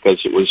laugh because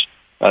it was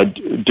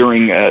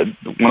during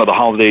one of the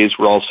holidays.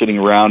 We're all sitting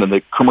around, and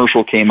the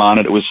commercial came on,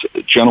 and it was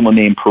a gentleman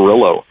named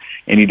Perillo,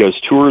 and he does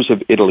tours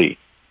of Italy.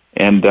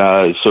 And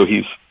so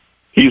he's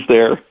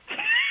there.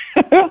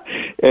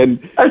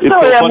 And I'm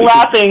sorry, I'm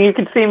laughing. You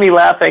can see me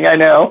laughing, I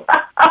know.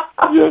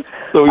 Yeah,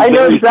 so I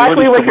know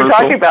exactly what you're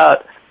talking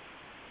about.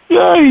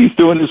 Yeah, he's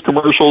doing his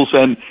commercials,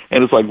 and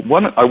it's like,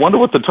 I wonder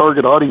what the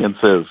target audience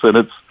is. And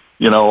it's,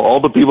 all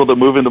the people that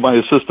move into my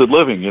assisted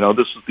living,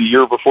 this is the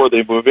year before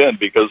they move in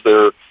because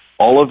they're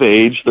all of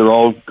age. They're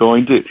all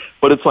going to,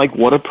 but it's like,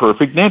 what a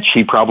perfect niche.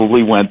 He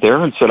probably went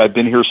there and said, I've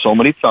been here so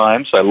many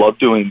times. I love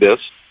doing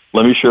this.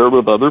 Let me share it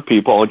with other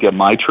people. I'll get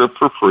my trip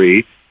for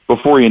free.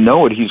 Before you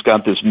know it, he's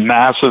got this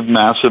massive,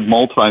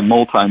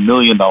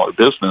 multi-million-dollar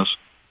business.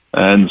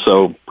 And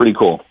so, pretty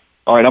cool.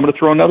 All right, I'm going to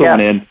throw another one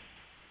in.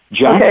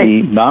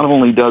 Jackie not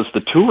only does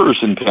the tours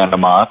in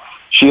Panama,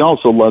 she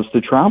also loves to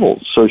travel.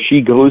 So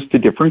she goes to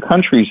different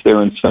countries there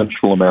in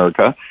Central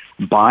America,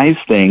 buys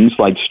things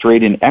like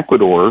straight in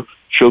Ecuador.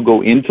 She'll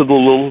go into the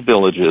little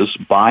villages,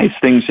 buys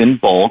things in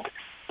bulk,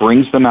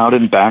 brings them out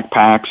in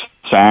backpacks,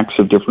 sacks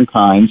of different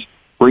kinds,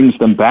 brings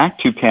them back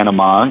to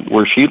Panama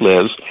where she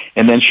lives,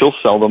 and then she'll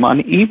sell them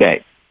on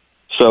eBay.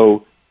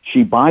 So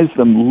she buys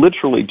them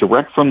literally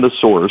direct from the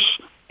source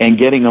and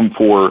getting them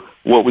for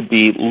what would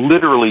be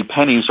literally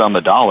pennies on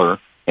the dollar,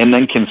 and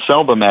then can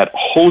sell them at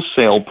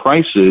wholesale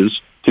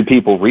prices to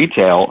people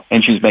retail,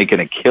 and she's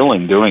making a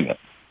killing doing it.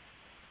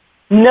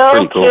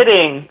 No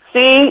kidding.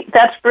 See,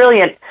 that's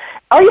brilliant.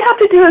 All you have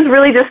to do is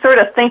really just sort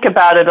of think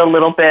about it a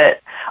little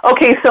bit.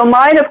 Okay, so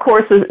mine, of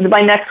course,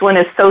 my next one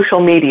is social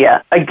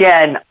media.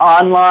 Again,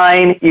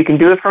 online. You can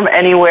do it from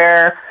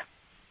anywhere.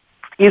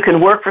 You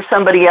can work for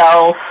somebody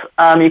else.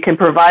 You can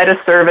provide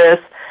a service.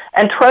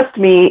 And trust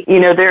me,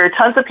 there are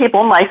tons of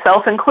people,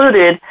 myself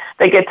included,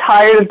 that get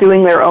tired of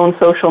doing their own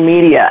social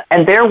media,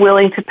 and they're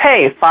willing to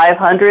pay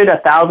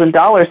 $500,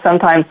 $1,000,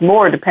 sometimes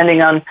more,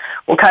 depending on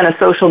what kind of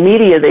social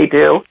media they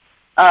do,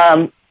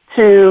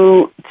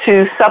 to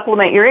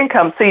supplement your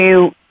income.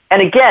 So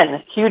And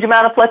again, huge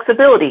amount of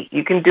flexibility.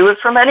 You can do it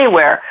from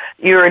anywhere.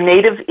 You're a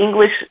native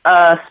English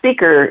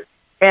speaker,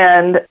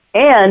 and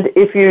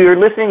if you're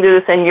listening to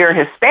this and you're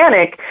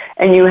Hispanic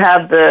and you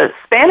have the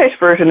Spanish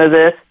version of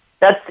this,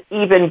 that's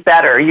even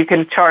better. You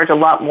can charge a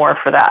lot more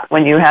for that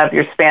when you have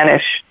your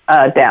Spanish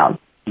down.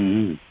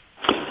 Mm.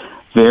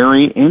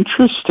 Very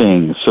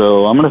interesting.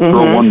 So I'm going to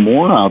throw one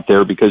more out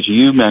there because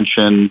you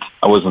mentioned,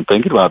 I wasn't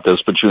thinking about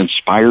this, but you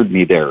inspired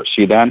me there.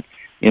 See that?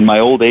 In my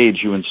old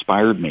age, you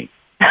inspired me.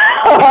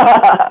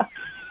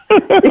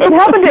 It can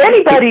happen to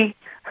anybody.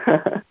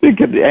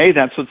 Hey,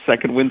 that's what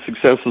Second Wind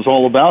Success is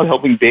all about,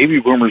 helping baby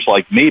boomers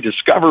like me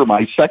discover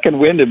my second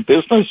wind in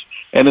business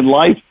and in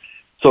life.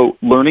 So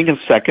learning a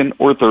second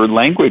or third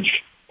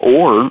language,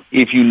 or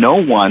if you know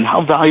one,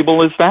 how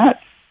valuable is that?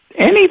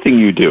 Anything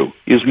you do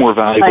is more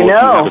valuable if you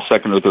have a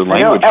second or third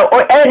language.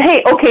 And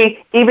hey,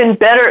 okay, even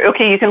better,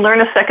 okay, you can learn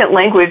a second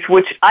language,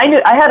 which I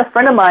had a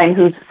friend of mine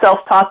who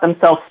self-taught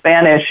themselves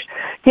Spanish.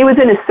 He was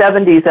in his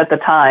 70s at the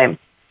time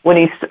when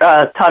he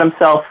taught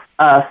himself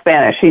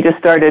Spanish. He just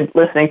started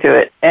listening to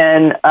it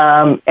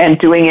and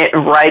doing it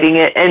and writing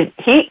it, and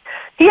he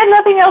had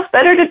nothing else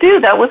better to do.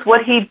 That was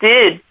what he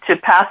did to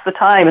pass the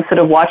time instead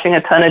of watching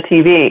a ton of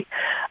TV.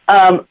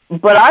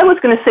 But I was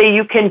going to say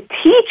you can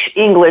teach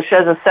English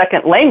as a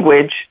second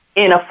language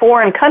in a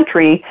foreign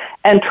country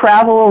and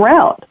travel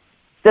around.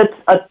 That's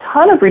a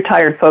ton of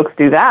retired folks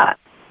do that.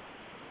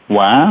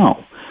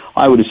 Wow.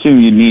 I would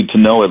assume you need to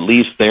know at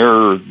least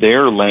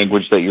their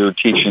language that you're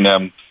teaching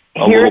them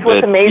a Here's little bit.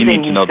 What's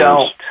amazing, you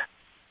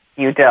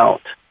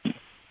don't.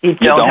 You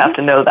don't have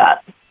to know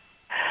that.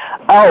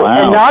 Oh,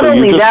 wow. And not so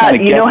only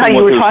that, you know how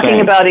you were talking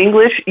saying about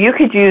English? You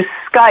could use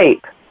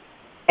Skype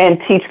and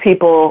teach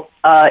people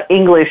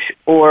English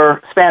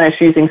or Spanish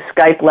using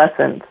Skype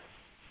lessons.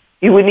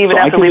 You wouldn't even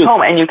have to leave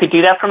home, and you could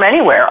do that from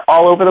anywhere,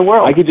 all over the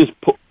world. I could just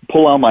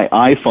pull out my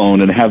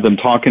iPhone and have them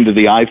talk into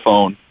the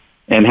iPhone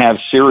and have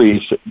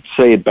Siri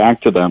say it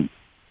back to them,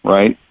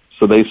 right?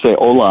 So they say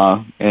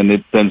hola,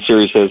 and then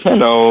Siri says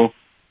hello.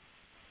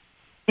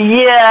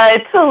 Yeah,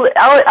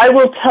 I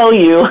will tell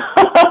you,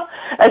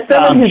 as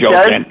someone who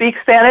does speak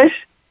Spanish,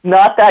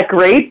 not that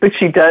great, but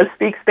she does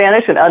speak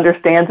Spanish and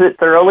understands it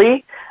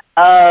thoroughly.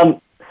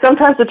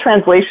 Sometimes the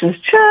translations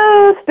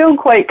just don't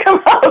quite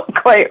come out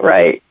quite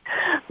right.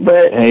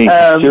 But hey,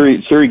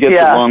 Siri gets it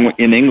wrong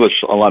in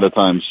English a lot of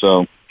times.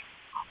 So,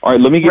 all right,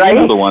 let me give you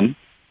another one.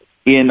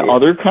 In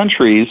other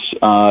countries,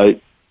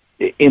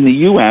 in the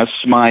U.S.,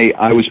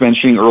 I was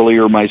mentioning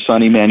earlier, my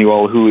son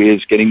Emmanuel, who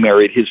is getting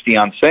married, his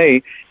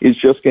fiancée is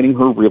just getting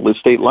her real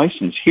estate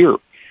license here.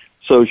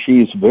 So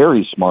she's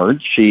very smart.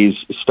 She's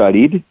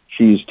studied.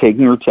 She's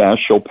taking her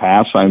test. She'll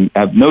pass. I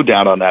have no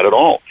doubt on that at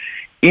all.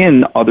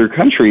 In other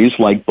countries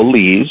like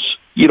Belize,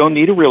 you don't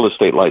need a real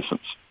estate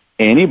license.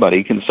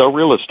 Anybody can sell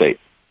real estate.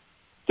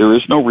 There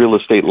is no real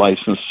estate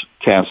license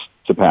test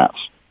to pass.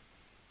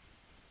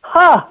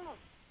 Huh.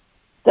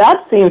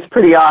 That seems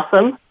pretty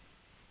awesome.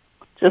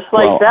 Just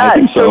like that. I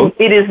think so.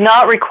 It is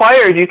not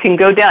required. You can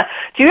go down.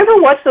 Do you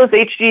ever watch those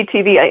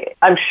HGTV?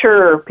 I'm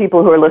sure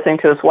people who are listening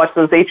to us watch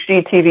those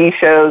HGTV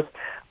shows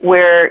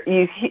where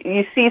you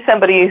see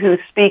somebody who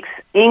speaks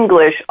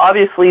English.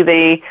 Obviously,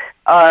 they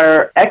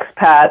are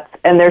expats,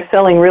 and they're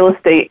selling real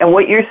estate. And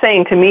what you're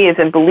saying to me is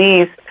in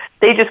Belize,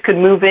 they just could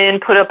move in,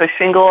 put up a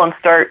shingle, and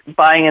start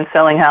buying and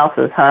selling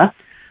houses, huh?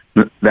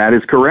 That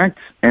is correct.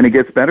 And it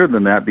gets better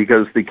than that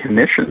because the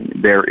commission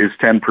there is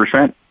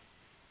 10%.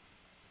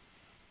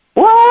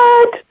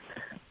 What?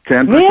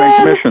 10%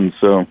 commission.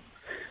 So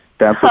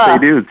that's what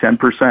they do,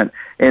 10%.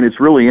 And it's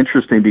really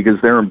interesting because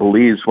there in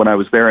Belize, when I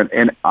was there,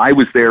 and I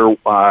was there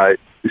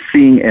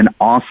seeing an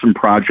awesome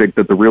project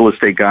that the real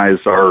estate guys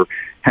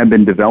have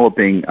been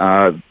developing.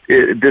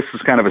 This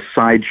is kind of a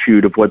side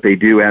shoot of what they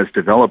do as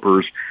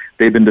developers.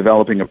 They've been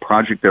developing a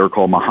project there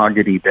called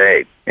Mahogany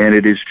Bay, and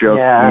it is just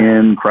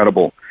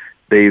incredible.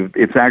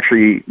 It's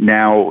actually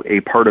now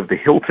a part of the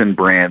Hilton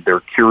brand,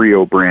 their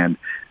Curio brand.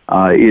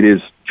 It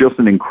is just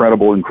an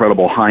incredible,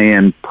 incredible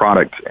high-end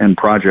product and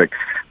project.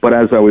 But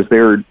as I was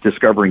there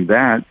discovering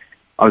that,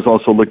 I was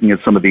also looking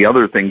at some of the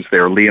other things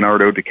there.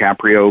 Leonardo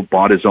DiCaprio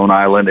bought his own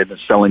island and is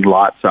selling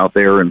lots out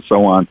there and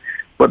so on.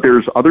 But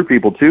there's other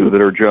people, too, that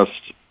are just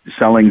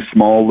selling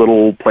small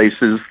little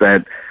places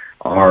that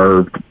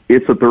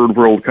it's a third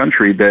world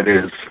country that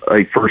is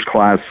a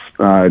first-class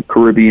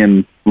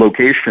Caribbean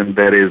location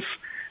that is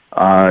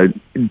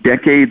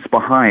decades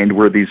behind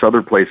where these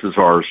other places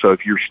are. So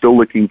if you're still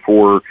looking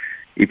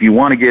if you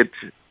want to get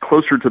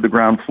closer to the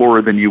ground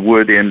floor than you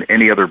would in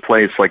any other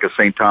place like a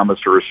St. Thomas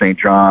or a St.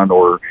 John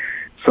or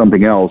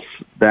something else,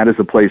 that is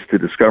a place to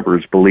discover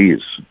is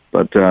Belize.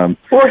 But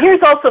well,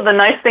 here's also the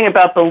nice thing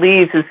about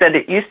Belize is that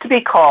it used to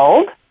be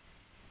called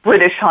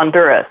British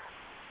Honduras.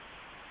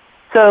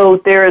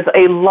 So there is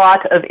a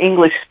lot of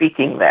English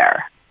speaking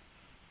there.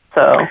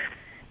 So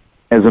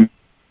as a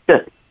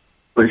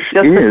just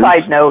a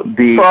side note,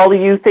 for all of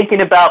you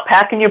thinking about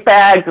packing your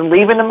bags and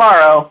leaving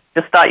tomorrow,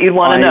 just thought you'd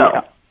want to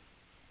know.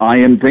 I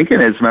am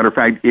thinking, as a matter of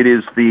fact,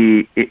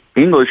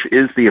 English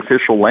is the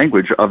official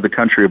language of the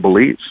country of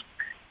Belize.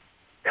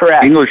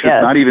 Correct. English is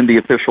not even the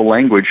official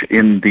language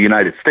in the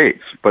United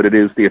States, but it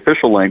is the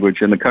official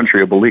language in the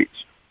country of Belize.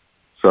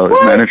 So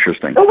isn't that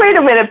interesting? Oh, wait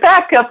a minute.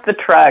 Back up the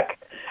truck.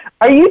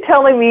 Are you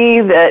telling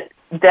me that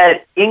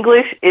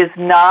English is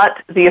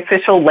not the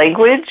official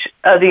language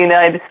of the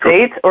United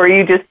States, or are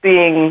you just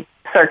being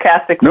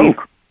sarcastic? No,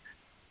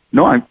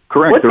 I'm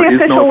correct. What's there is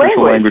no official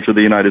language? Language of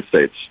the United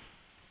States.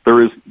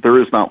 There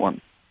is not one.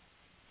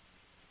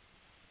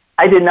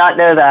 I did not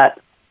know that.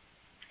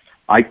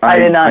 I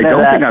did not know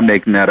don't that. think I'm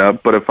making that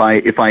up, but if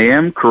I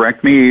am,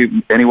 correct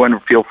me. Anyone,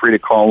 feel free to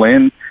call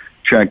in,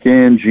 check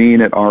in, Gene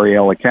at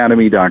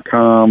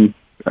relacademy.com.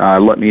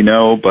 Let me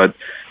know. But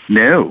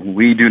no,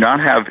 we do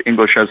not have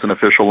English as an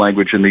official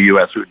language in the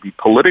U.S. It would be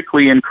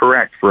politically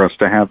incorrect for us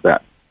to have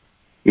that.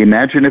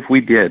 Imagine if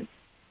we did.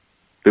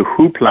 The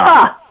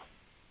hoopla.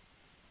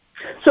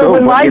 So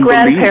when my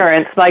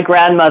grandparents, my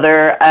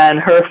grandmother and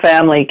her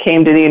family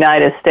came to the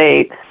United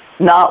States,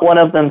 not one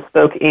of them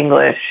spoke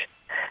English.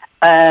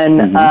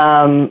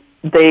 And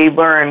they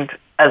learned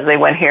as they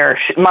went here.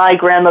 My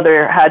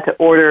grandmother had to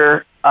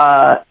order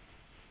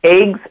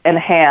eggs and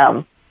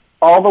ham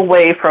all the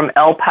way from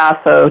El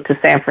Paso to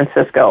San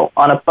Francisco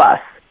on a bus.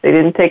 They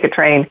didn't take a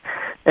train.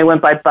 They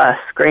went by bus,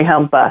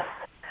 Greyhound bus.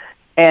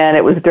 And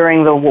it was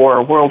during the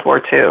war, World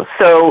War II.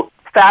 So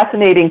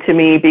fascinating to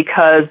me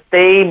because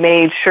they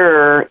made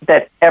sure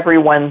that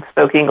everyone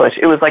spoke English.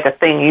 It was like a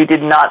thing. You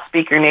did not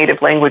speak your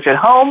native language at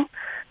home,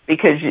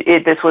 because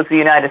this was the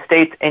United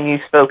States and you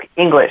spoke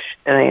English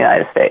in the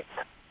United States.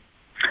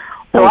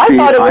 So I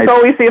thought it was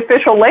always the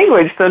official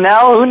language, so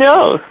now who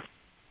knows?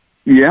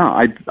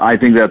 Yeah, I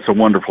think that's a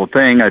wonderful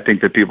thing. I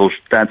think that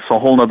that's a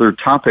whole other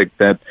topic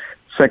that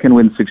Second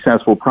Wind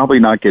Success will probably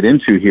not get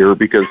into here,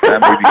 because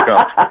that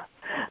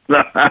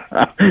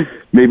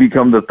may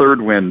become the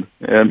third wind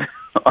and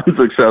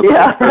unsuccessful.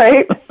 Yeah,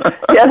 right?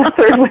 Yeah, the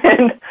third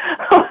wind.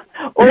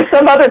 Or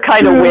some other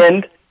kind of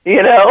wind,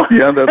 you know?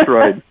 Yeah, that's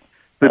right.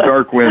 The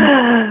dark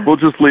wind. We'll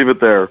just leave it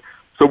there.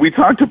 So we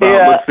talked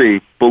about, let's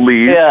see,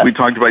 Belize. Yeah. We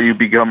talked about you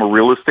become a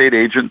real estate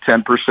agent,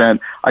 10%.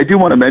 I do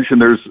want to mention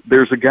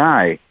there's a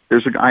guy.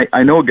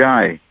 I know a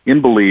guy in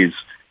Belize,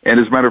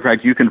 and as a matter of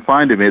fact, you can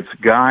find him. It's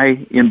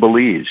Guy in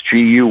Belize,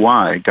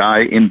 G-U-Y,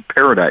 Guy in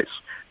Paradise.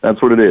 That's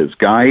what it is,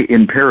 Guy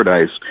in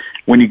Paradise.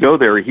 When you go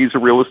there, he's a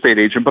real estate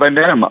agent, but I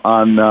met him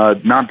on,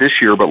 not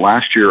this year, but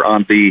last year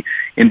on the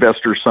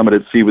Investor Summit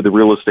at Sea with the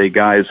real estate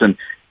guys, and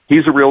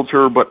he's a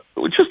realtor, but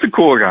just a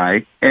cool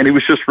guy, and he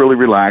was just really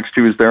relaxed.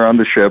 He was there on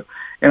the ship,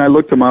 and I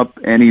looked him up,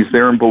 and he's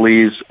there in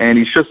Belize, and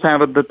he's just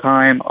having the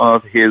time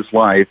of his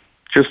life,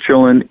 just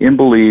chilling in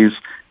Belize,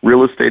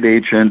 real estate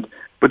agent,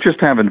 but just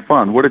having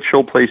fun. What a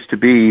chill place to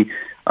be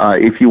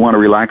if you want to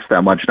relax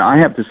that much. Now, I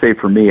have to say,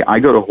 for me, I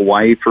go to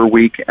Hawaii for a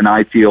week, and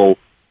I feel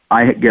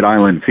I get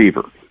island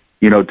fever.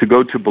 You know, to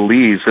go to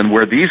Belize, and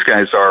where these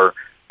guys are,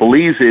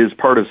 Belize is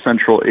part of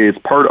Central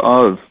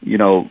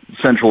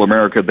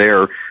America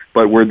there.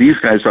 But where these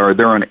guys are,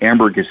 they're on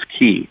Ambergris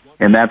Caye,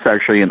 and that's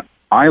actually an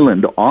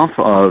island off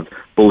of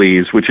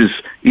Belize, which is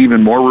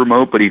even more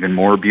remote but even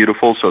more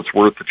beautiful, so it's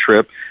worth the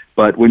trip.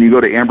 But when you go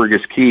to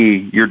Ambergris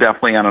Caye, you're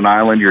definitely on an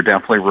island, you're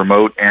definitely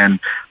remote, and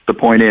the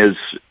point is,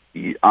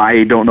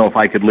 I don't know if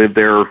I could live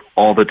there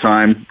all the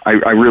time. I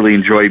really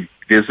enjoyed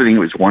visiting. It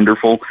was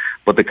wonderful,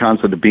 but the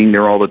concept of being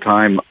there all the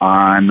time,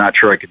 I'm not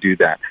sure I could do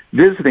that.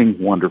 Visiting,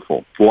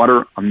 wonderful.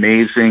 Water,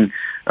 amazing.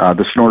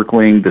 The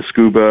snorkeling, the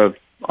scuba,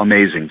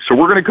 amazing. So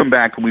we're going to come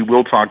back and we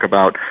will talk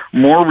about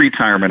more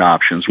retirement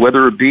options,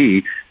 whether it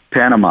be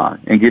Panama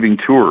and giving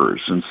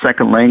tours and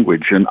second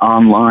language and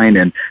online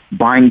and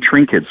buying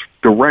trinkets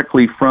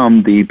directly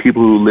from the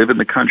people who live in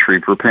the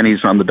country for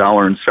pennies on the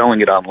dollar and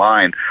selling it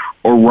online,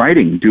 or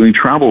writing, doing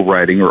travel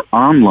writing or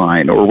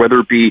online, or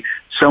whether it be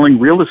selling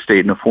real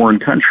estate in a foreign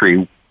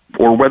country,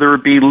 or whether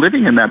it be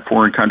living in that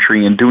foreign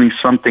country and doing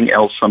something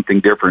else, something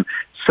different.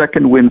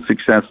 Second Wind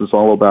Success is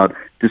all about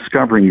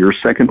discovering your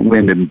second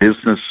wind in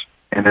business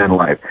and in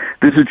life.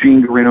 This is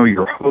Gene Guarino,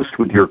 your host,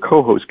 with your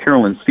co-host,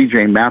 Carolyn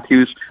C.J.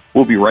 Matthews.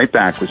 We'll be right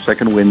back with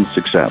Second Wind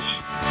Success.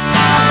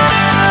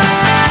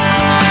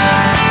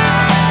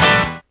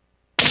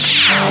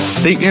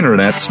 The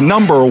Internet's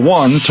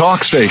 #1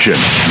 talk station.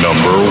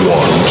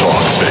 #1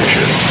 talk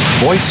station.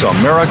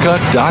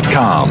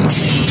 VoiceAmerica.com.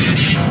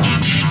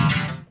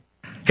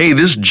 Hey,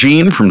 this is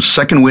Gene from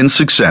Second Wind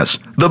Success.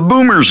 The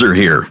boomers are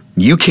here.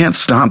 You can't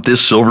stop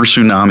this silver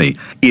tsunami.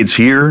 It's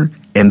here,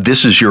 and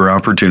this is your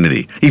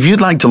opportunity. If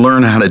you'd like to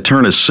learn how to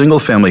turn a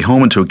single-family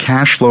home into a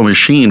cash flow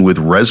machine with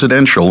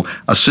residential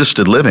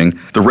assisted living,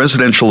 the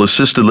Residential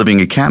Assisted Living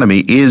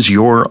Academy is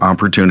your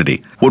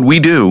opportunity. What we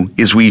do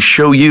is we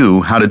show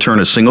you how to turn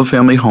a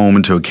single-family home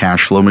into a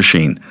cash flow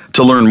machine.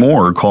 To learn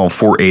more, call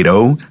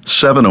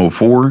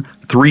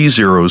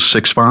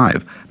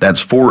 480-704-3065.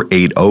 That's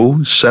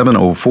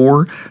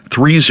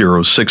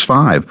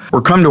 480-704-3065.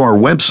 Or come to our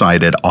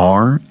website at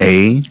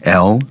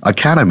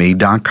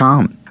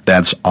RALacademy.com.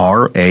 That's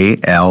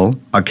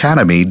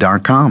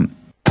RALacademy.com.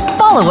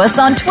 follow us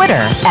on Twitter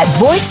at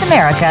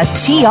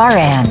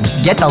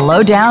VoiceAmericaTRN. Get the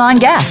lowdown on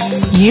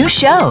guests, new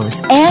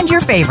shows, and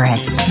your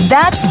favorites.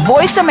 That's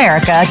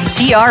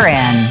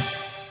VoiceAmericaTRN.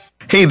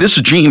 Hey, this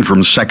is Gene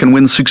from Second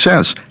Wind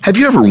Success. Have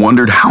you ever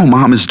wondered how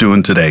Mom is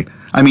doing today?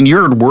 I mean,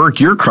 you're at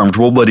work, you're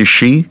comfortable, but is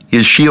she?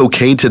 Is she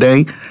okay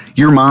today?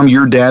 Your mom,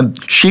 your dad,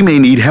 she may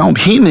need help.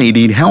 He may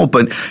need help,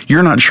 but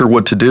you're not sure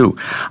what to do.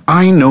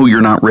 I know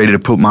you're not ready to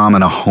put Mom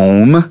in a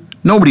home.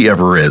 Nobody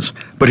ever is.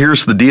 But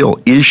here's the deal.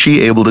 Is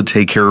she able to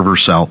take care of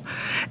herself?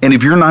 And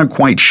if you're not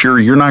quite sure,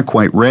 you're not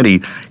quite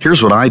ready,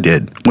 here's what I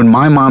did. When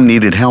my mom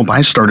needed help,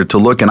 I started to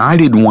look, and I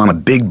didn't want a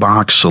big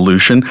box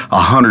solution,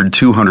 100,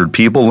 200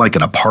 people, like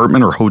an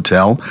apartment or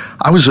hotel.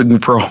 I was looking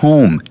for a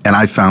home, and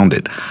I found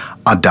it.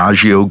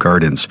 Adagio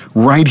Gardens,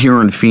 right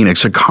here in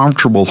Phoenix, a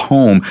comfortable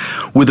home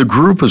with a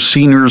group of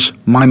seniors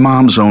my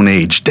mom's own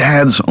age,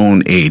 dad's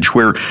own age,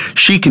 where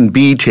she can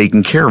be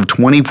taken care of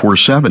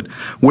 24/7.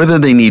 Whether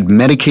they need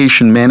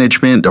medication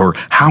management or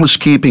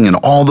housekeeping and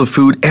all the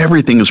food,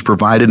 everything is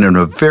provided in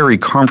a very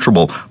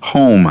comfortable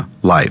home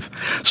life.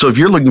 So if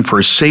you're looking for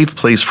a safe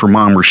place for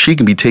Mom where she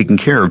can be taken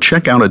care of,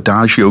 check out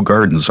Adagio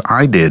Gardens.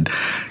 I did.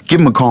 Give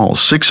them a call,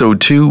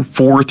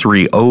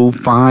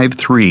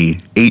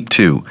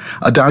 602-430-5382.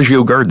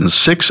 Adagio Gardens,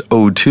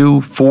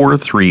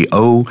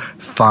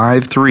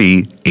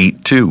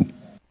 602-430-5382.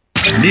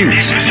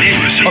 News,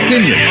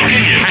 opinion,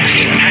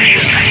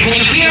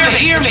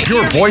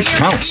 your voice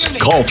counts.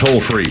 Call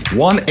toll-free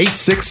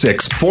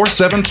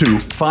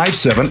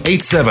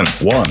 1-866-472-5787.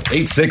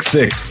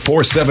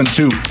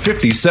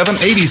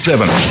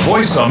 1-866-472-5787.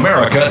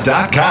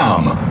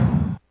 VoiceAmerica.com.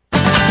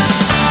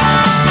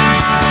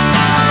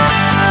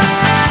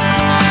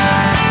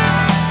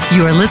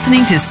 You are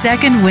listening to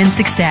Second Wind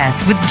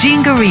Success with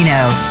Gene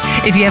Guarino.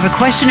 If you have a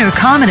question or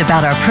comment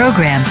about our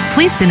program,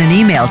 please send an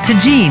email to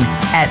Gene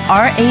at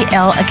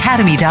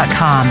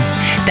ralacademy.com.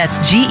 That's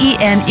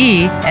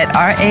GENE at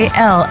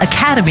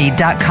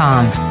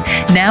ralacademy.com.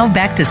 Now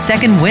back to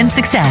Second Wind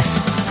Success.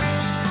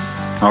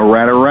 All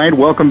right.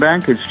 Welcome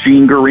back. It's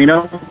Gene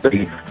Guarino,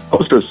 the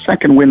host of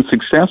Second Wind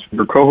Success, with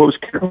your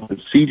co-host Carol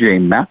and CJ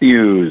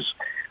Matthews.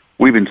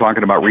 We've been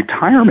talking about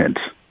retirement.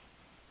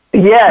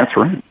 Yes, that's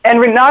right.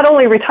 And not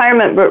only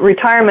retirement, but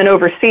retirement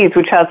overseas,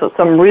 which has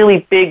some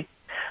really big,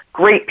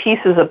 great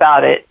pieces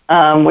about it,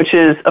 which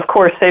is, of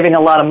course, saving a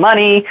lot of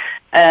money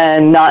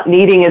and not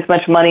needing as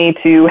much money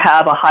to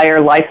have a higher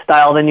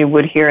lifestyle than you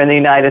would here in the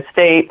United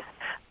States,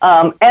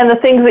 and the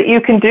things that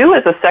you can do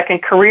as a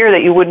second career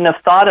that you wouldn't have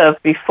thought of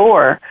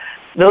before.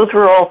 Those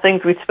were all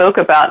things we spoke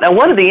about. Now,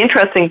 one of the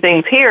interesting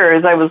things here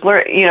is I was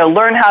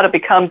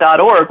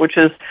learnhowtobecome.org, which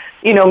is,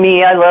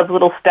 me, I love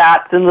little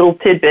stats and little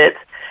tidbits.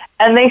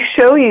 And they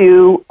show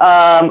you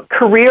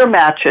career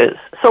matches.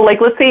 So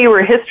like, let's say you were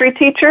a history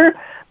teacher,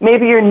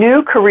 maybe your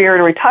new career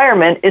in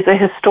retirement is a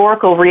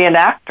historical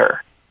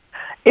reenactor.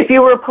 If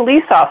you were a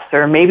police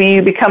officer, maybe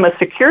you become a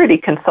security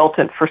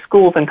consultant for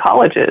schools and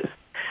colleges.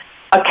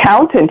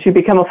 Accountant, you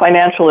become a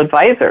financial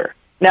advisor.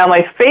 Now,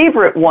 my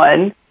favorite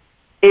one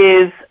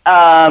is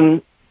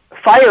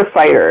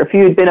firefighter. If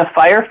you had been a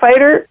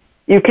firefighter,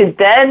 you could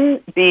then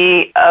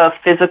be a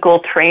physical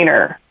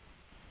trainer.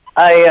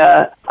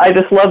 I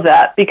just love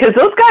that because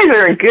those guys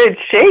are in good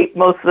shape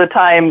most of the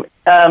time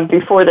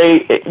before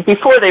they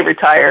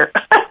retire.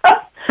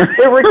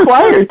 They're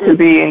required to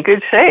be in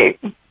good shape.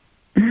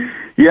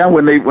 Yeah,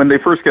 when they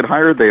first get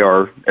hired, they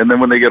are, and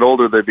then when they get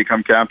older, they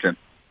become captain.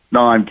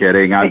 No, I'm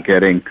kidding.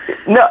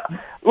 No,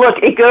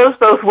 look, it goes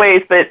both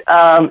ways, but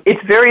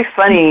it's very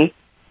funny.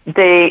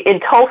 In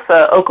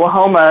Tulsa,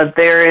 Oklahoma,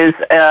 there is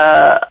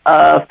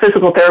a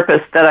physical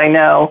therapist that I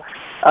know.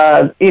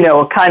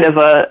 Kind of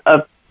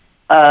a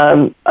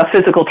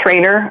physical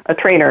trainer, a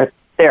trainer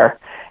there,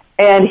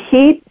 and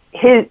he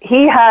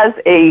has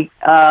a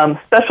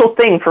special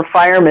thing for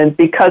firemen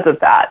because of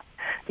that.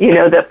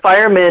 That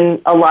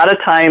firemen a lot of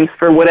times,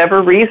 for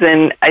whatever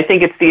reason, I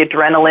think it's the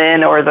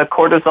adrenaline or the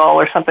cortisol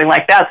or something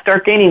like that,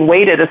 start gaining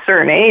weight at a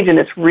certain age, and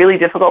it's really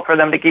difficult for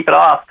them to keep it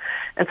off.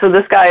 And so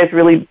this guy has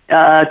really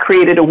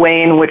created a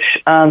way in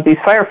which these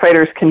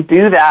firefighters can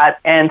do that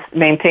and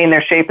maintain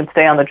their shape and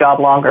stay on the job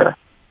longer.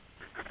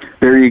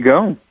 There you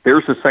go.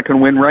 There's the second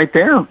win right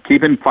there,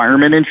 keeping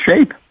firemen in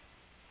shape.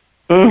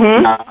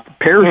 Mm-hmm. Not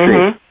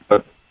pear-shaped,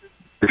 but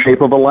the shape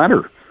of a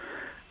letter.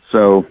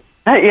 So,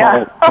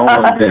 yeah.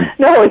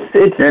 No, it's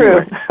anyway.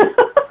 true.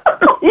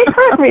 You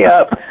crack me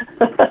up.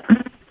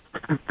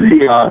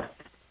 The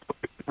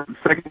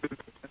second win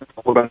is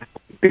all about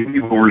baby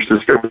boomers to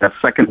start with that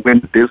second win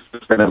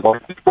business and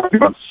talking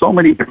about so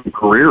many different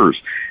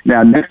careers.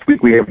 Now, next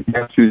week we have a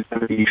guest who's going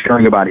to be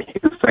sharing about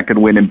his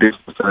second win in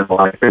business and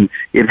life, and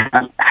it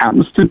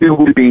happens to do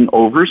with being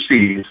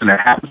overseas, and it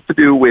happens to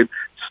do with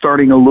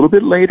starting a little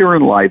bit later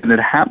in life, and it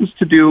happens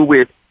to do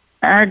with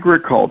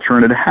agriculture,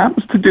 and it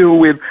happens to do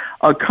with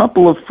a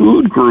couple of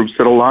food groups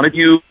that a lot of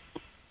you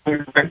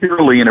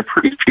regularly and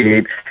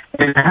appreciate,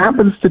 and it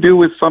happens to do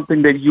with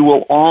something that you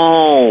will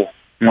all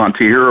want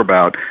to hear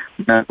about.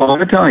 That's all I'm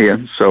going to tell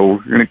you, so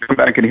we're going to come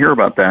back and hear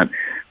about that.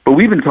 But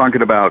we've been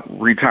talking about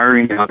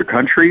retiring in other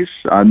countries,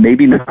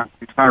 maybe not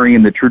retiring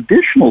in the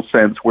traditional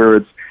sense where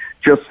it's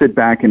just sit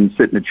back and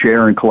sit in a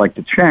chair and collect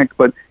a check,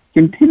 but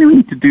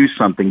continuing to do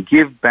something,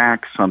 give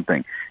back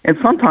something. And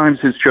sometimes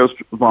it's just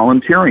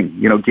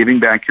volunteering, giving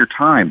back your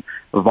time,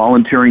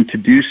 volunteering to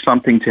do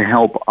something to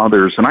help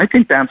others. And I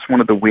think that's one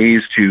of the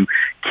ways to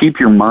keep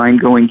your mind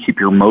going, keep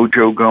your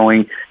mojo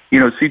going.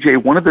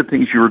 CJ, one of the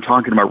things you were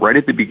talking about right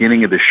at the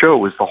beginning of the show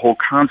was the whole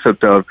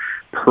concept of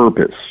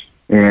purpose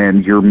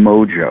and your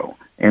mojo.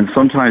 And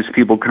sometimes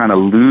people kind of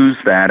lose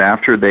that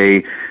after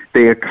they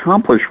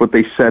accomplish what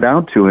they set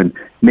out to. And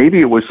maybe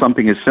it was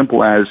something as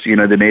simple as,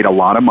 they made a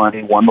lot of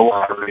money, won the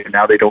lottery, and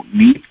now they don't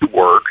need to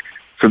work.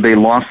 So they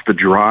lost the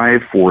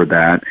drive for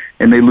that,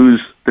 and they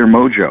lose their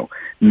mojo.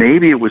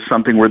 Maybe it was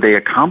something where they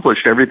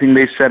accomplished everything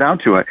they set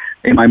out to.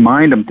 In my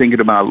mind, I'm thinking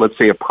about, let's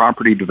say, a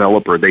property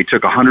developer. They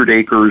took 100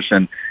 acres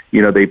and,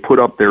 they put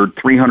up their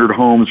 300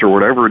 homes or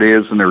whatever it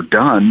is, and they're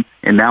done.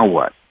 And now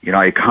what?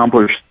 I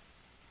accomplished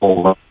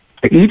all.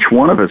 Each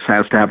one of us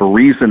has to have a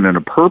reason and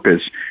a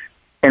purpose,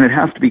 and it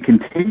has to be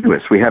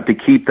continuous. We have to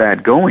keep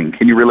that going.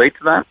 Can you relate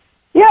to that?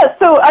 Yeah,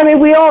 so,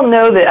 we all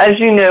know that, as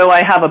you know,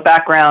 I have a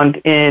background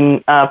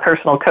in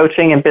personal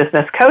coaching and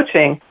business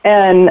coaching.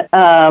 And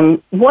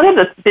one of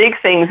the big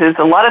things is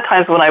a lot of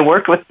times when I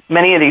worked with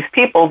many of these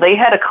people, they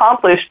had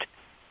accomplished,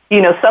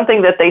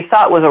 something that they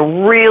thought was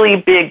a really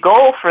big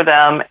goal for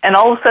them. And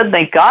all of a sudden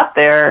they got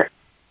there,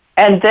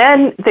 and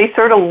then they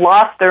sort of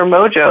lost their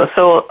mojo.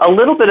 So a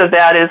little bit of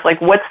that is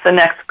like, what's the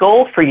next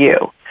goal for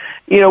you?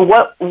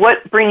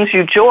 What brings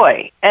you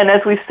joy? And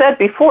as we've said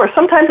before,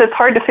 sometimes it's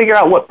hard to figure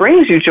out what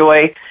brings you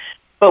joy,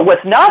 but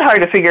what's not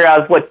hard to figure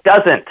out is what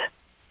doesn't.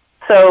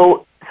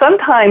 So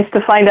sometimes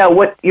to find out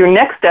what your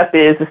next step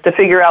is to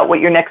figure out what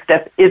your next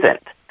step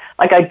isn't.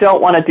 Like, I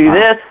don't want to do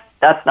this.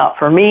 That's not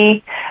for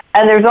me.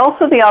 And there's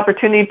also the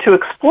opportunity to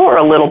explore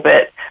a little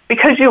bit.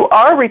 Because you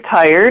are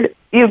retired,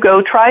 you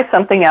go try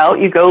something out,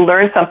 you go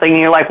learn something, and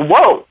you're like,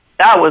 whoa,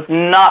 that was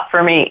not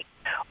for me.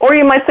 Or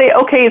you might say,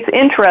 okay, it's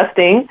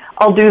interesting,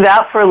 I'll do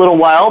that for a little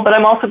while, but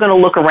I'm also going to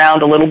look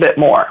around a little bit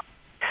more.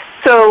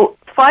 So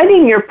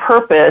finding your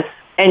purpose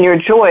and your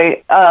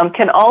joy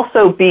can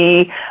also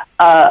be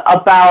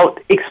about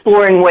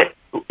exploring what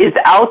is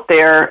out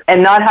there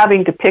and not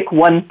having to pick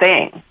one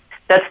thing.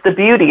 That's the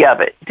beauty of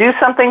it. Do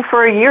something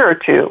for a year or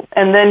two,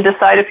 and then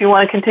decide if you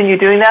want to continue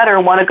doing that or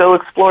want to go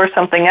explore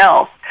something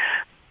else.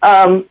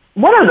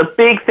 One of the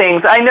big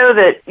things, I know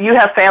that you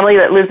have family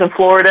that lives in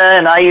Florida,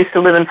 and I used to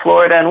live in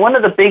Florida, and one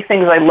of the big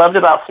things I loved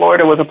about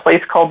Florida was a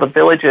place called The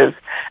Villages.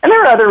 And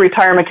there are other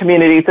retirement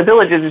communities. The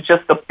Villages is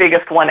just the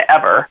biggest one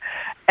ever,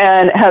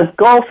 and it has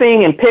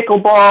golfing and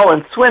pickleball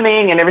and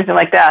swimming and everything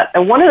like that.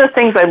 And one of the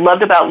things I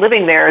loved about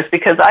living there is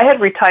because I had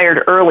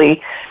retired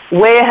early,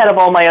 way ahead of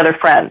all my other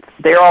friends.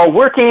 They're all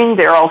working.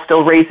 They're all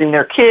still raising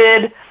their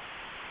kids.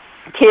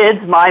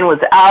 Mine was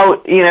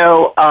out,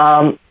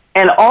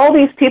 and all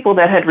these people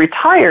that had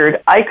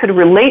retired, I could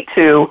relate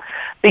to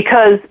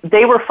because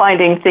they were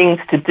finding things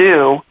to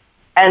do,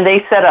 and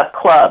they set up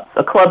clubs,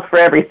 a club for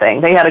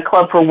everything. They had a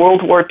club for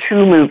World War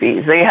II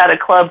movies. They had a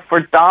club for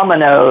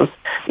dominoes,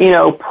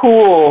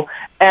 pool.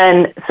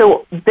 And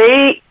so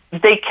they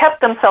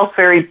kept themselves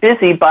very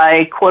busy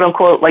by, quote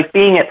unquote, like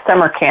being at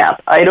summer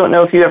camp. I don't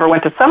know if you ever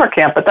went to summer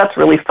camp, but that's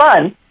really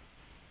fun.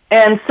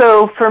 And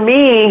so for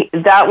me,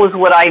 that was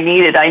what I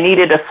needed. I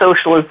needed a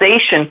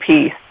socialization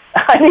piece.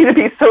 I need to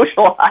be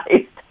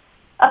socialized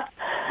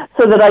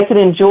so that I could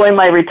enjoy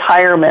my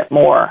retirement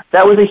more.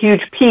 That was a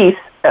huge piece.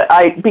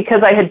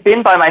 Because I had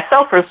been by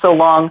myself for so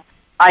long,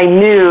 I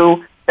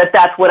knew that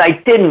that's what I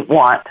didn't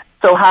want.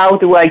 So how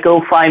do I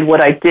go find what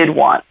I did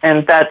want?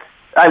 And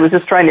I was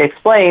just trying to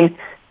explain,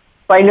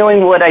 by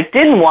knowing what I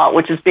didn't want,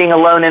 which is being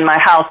alone in my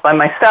house by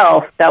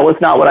myself, that was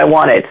not what I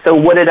wanted. So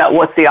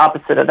what's the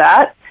opposite of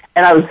that?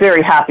 And I was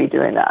very happy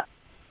doing that.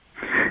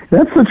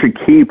 That's such a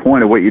key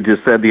point of what you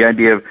just said, the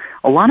idea of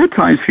a lot of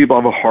times people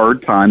have a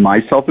hard time,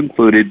 myself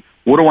included,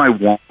 what do I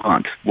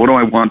want? What do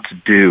I want to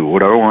do? What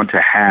do I want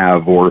to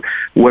have or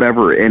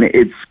whatever? And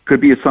it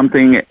could be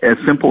something as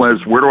simple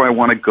as where do I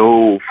want to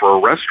go for a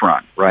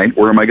restaurant, right?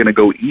 Where am I going to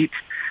go eat?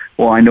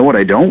 Well, I know what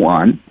I don't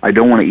want. I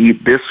don't want to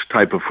eat this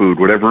type of food,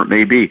 whatever it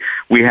may be.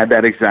 We had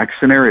that exact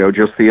scenario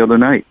just the other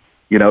night.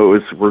 It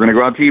was, we're going to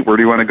go out to eat. Where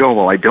do you want to go?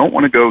 Well, I don't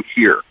want to go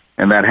here.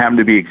 And that happened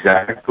to be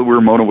exactly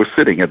where Mona was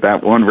sitting at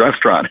that one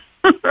restaurant.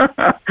 So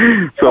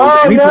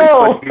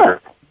no.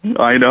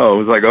 I know.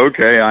 It was like,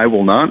 okay, I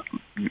will not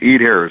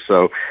eat here.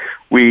 So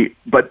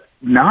but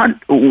not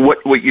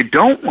what you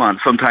don't want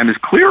sometimes is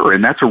clearer,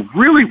 and that's a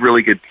really,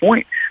 really good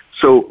point.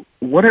 So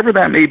whatever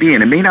that may be,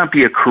 and it may not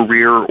be a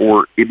career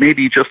or it may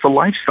be just a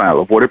lifestyle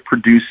of what it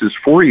produces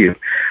for you.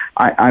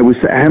 I was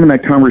having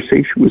that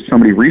conversation with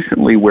somebody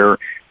recently where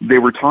they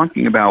were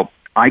talking about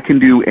I can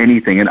do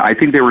anything. And I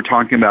think they were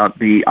talking about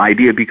the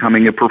idea of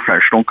becoming a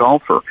professional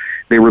golfer.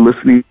 They were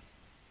listening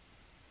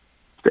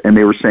and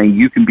they were saying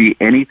you can be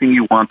anything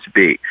you want to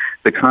be.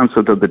 the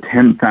concept of the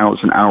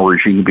 10,000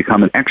 hours you can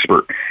become an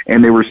expert.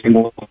 And they were saying,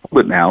 well,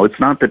 but now it's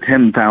not the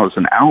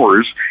 10,000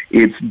 hours.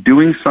 It's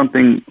doing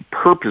something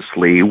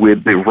purposely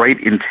with the right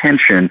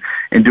intention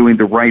and doing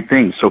the right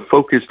thing. So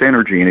focused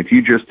energy. And if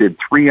you just did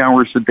 3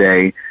 hours a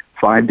day,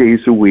 5 days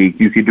a week,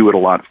 you could do it a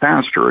lot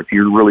faster if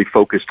you're really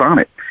focused on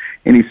it.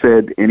 And he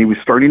said, and he was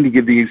starting to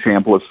give the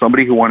example of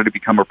somebody who wanted to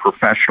become a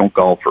professional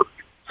golfer.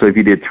 So if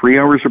you did 3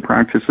 hours of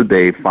practice a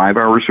day, 5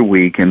 hours a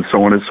week, and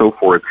so on and so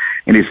forth,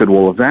 and he said,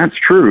 well, if that's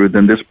true,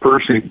 then this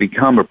person can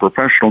become a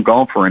professional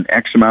golfer in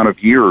X amount of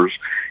years.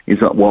 He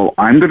said, well,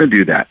 I'm going to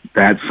do that.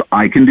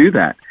 I can do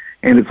that.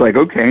 And it's like,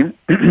 okay,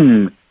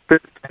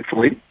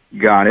 actually,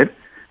 got it.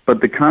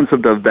 But the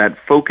concept of that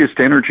focused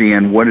energy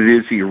and what it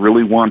is you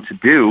really want to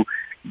do,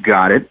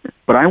 got it.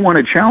 But I want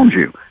to challenge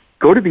you.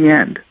 Go to the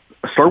end.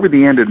 Start with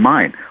the end in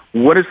mind.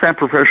 What is that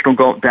professional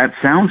golf? That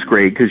sounds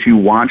great because you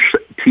watch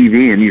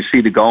TV and you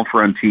see the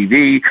golfer on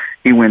TV.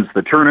 He wins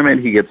the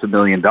tournament. He gets $1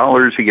 million.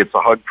 He gets a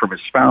hug from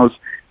his spouse.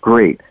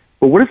 Great.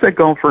 But what does that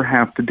golfer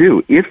have to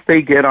do? If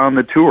they get on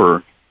the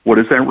tour, what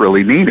does that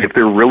really mean? If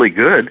they're really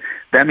good,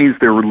 that means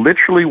they're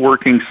literally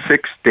working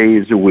 6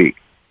 days a week.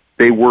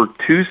 They work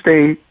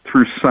Tuesday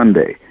through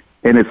Sunday,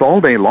 and it's all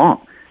day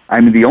long.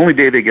 I mean, the only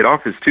day they get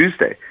off is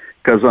Tuesday.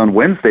 Because on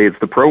Wednesday, it's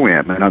the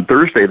Pro-Am, and on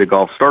Thursday, the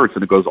golf starts,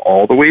 and it goes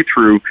all the way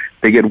through.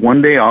 They get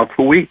 1 day off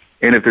a week.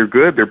 And if they're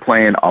good, they're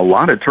playing a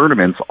lot of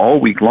tournaments all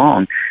week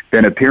long,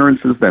 then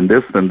appearances, then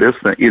this, then this.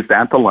 Is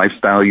that the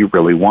lifestyle you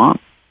really want?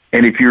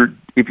 And if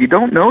you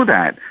don't know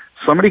that,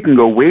 somebody can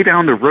go way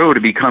down the road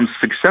and become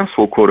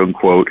successful, quote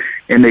unquote,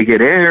 and they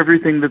get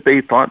everything that they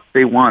thought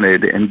they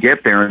wanted and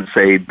get there and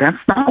say, that's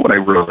not what I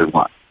really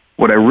want.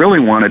 What I really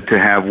wanted to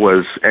have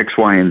was X,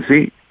 Y, and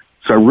Z.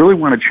 So I really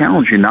want to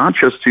challenge you not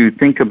just to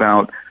think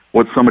about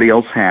what somebody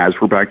else has.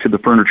 We're back to the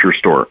furniture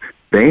store.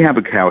 They have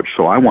a couch,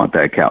 so I want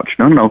that couch.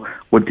 No.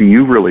 What do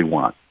you really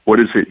want?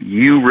 What is it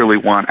you really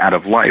want out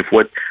of life?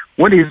 What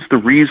is the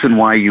reason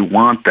why you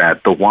want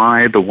that? The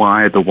why, the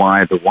why, the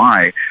why, the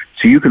why.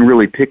 So you can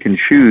really pick and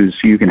choose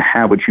so you can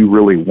have what you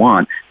really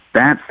want.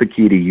 That's the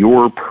key to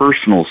your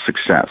personal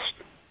success.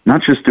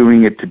 Not just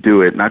doing it to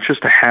do it, not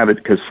just to have it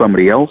because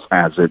somebody else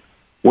has it.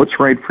 What's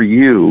right for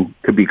you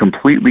could be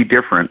completely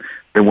different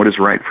than what is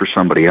right for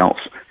somebody else.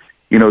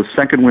 You know,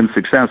 second wind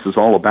success is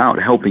all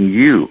about helping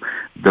you,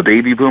 the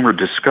baby boomer,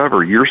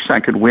 discover your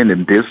second wind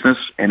in business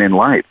and in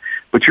life.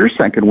 But your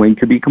second wind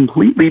could be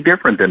completely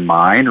different than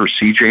mine or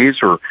CJ's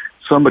or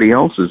somebody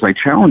else's. I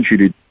challenge you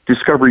to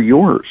discover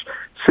yours.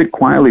 Sit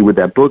quietly with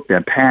that book,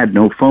 that pad,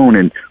 no phone,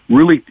 and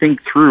really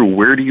think through,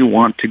 where do you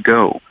want to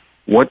go?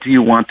 What do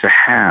you want to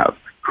have?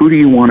 Who do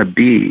you want to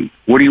be?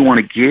 What do you want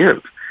to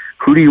give?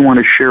 Who do you want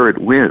to share it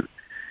with?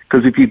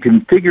 Because if you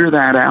can figure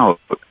that out,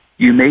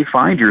 you may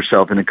find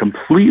yourself in a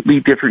completely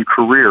different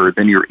career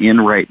than you're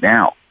in right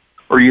now.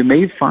 Or you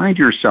may find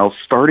yourself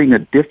starting a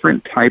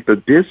different type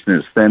of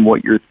business than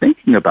what you're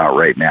thinking about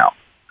right now.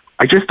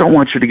 I just don't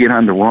want you to get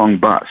on the wrong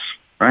bus,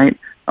 right?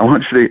 I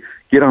want you to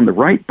get on the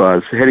right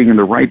bus, heading in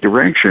the right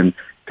direction,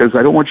 because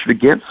I don't want you to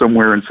get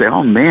somewhere and say,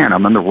 oh man,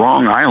 I'm on the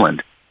wrong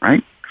island, right?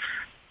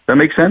 Does that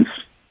make sense?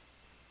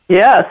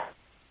 Yes.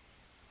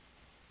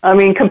 I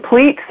mean,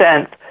 complete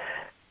sense.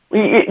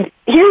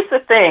 Here's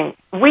the thing.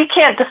 We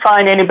can't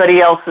define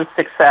anybody else's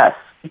success.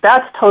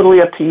 That's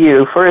totally up to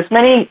you. For as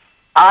many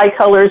eye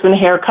colors and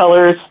hair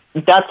colors,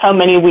 that's how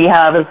many we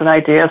have as an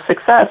idea of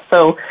success.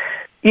 So,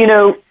 you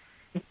know,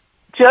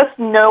 just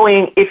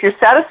knowing if you're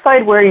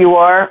satisfied where you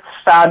are,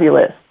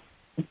 fabulous.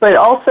 But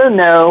also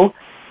know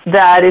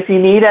that if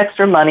you need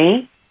extra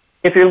money,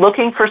 if you're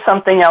looking for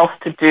something else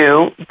to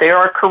do, there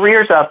are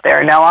careers out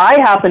there. Now, I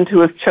happen to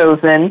have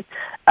chosen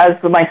as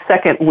my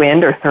second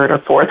wind or third or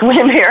fourth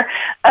wind here.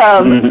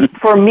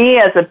 For me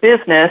as a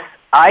business,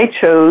 I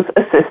chose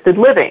assisted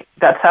living.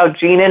 That's how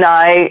Gene and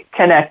I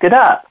connected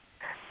up.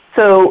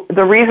 So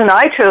the reason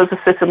I chose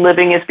assisted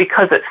living is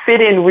because it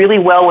fit in really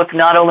well with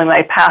not only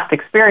my past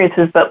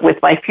experiences, but with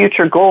my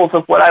future goals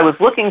of what I was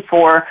looking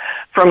for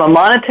from a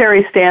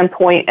monetary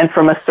standpoint and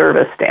from a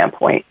service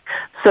standpoint.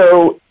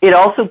 So it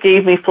also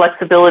gave me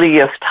flexibility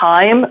of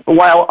time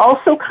while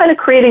also kind of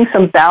creating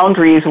some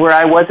boundaries where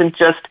I wasn't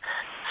just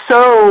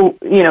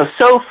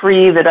so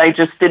free that I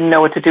just didn't know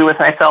what to do with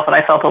myself and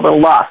I felt a little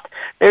lost.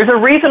 There's a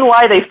reason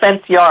why they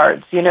fence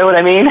yards. You know what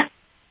I mean?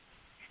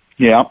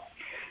 Yeah,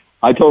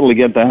 I totally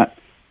get that.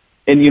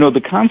 And, you know,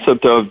 the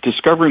concept of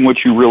discovering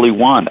what you really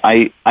want,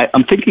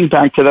 I'm thinking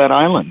back to that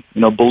island, you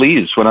know,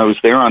 Belize, when I was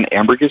there on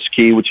Ambergris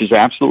Caye, which is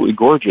absolutely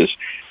gorgeous.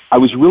 I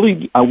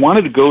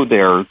wanted to go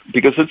there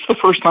because it's the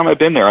first time I've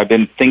been there. I've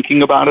been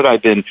thinking about it.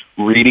 I've been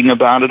reading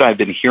about it. I've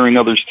been hearing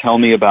others tell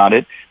me about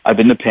it. I've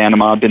been to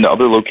Panama. I've been to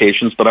other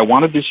locations, but I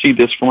wanted to see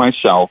this for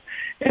myself.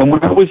 And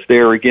when I was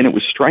there, again, it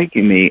was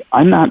striking me.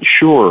 I'm not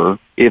sure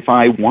if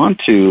I want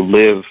to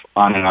live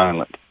on an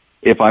island,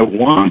 if I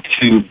want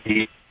to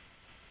be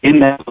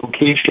in that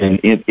location,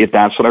 if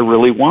that's what I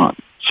really want.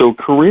 So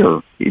career,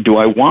 do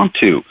I want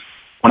to?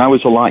 When I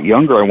was a lot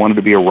younger, I wanted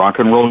to be a rock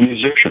and roll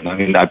musician. I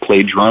mean, I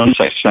played drums,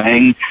 I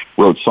sang,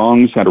 wrote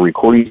songs, had a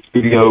recording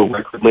studio,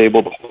 record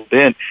label, the whole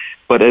bit.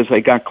 But as I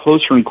got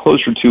closer and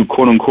closer to,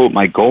 quote unquote,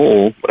 my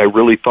goal, what I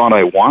really thought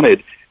I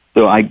wanted,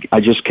 so I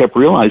just kept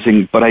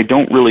realizing, but I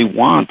don't really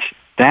want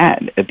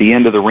that at the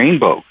end of the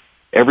rainbow.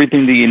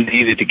 Everything that you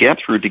needed to get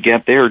through to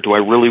get there, do I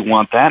really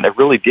want that? I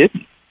really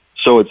didn't.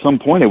 So at some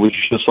point, it was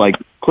just like,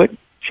 click,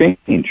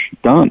 change,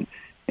 done.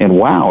 And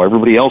wow,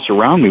 everybody else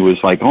around me was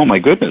like, oh my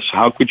goodness,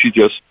 how could you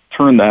just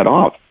turn that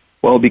off?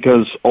 Well,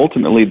 because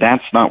ultimately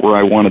that's not where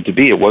I wanted to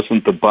be. It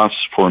wasn't the bus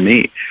for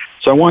me.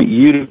 So I want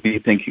you to be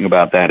thinking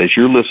about that as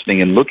you're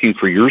listening and looking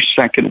for your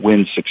second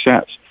win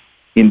success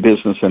in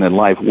business and in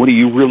life. What do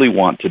you really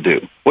want to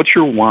do? What's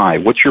your why?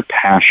 What's your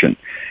passion?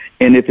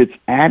 And if it's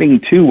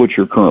adding to what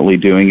you're currently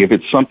doing, if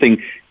it's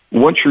something,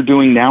 what you're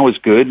doing now is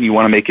good and you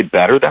want to make it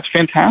better, that's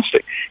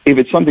fantastic. If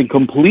it's something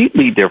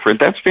completely different,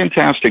 that's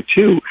fantastic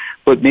too.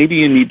 But maybe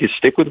you need to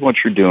stick with what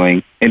you're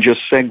doing and just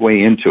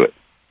segue into it.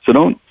 So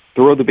don't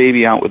throw the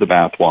baby out with the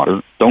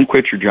bathwater. Don't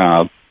quit your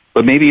job.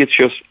 But maybe it's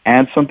just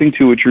add something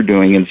to what you're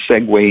doing and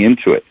segue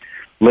into it.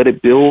 Let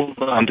it build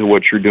onto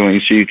what you're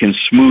doing so you can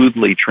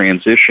smoothly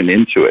transition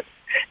into it.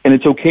 And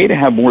it's okay to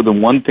have more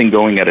than one thing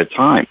going at a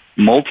time.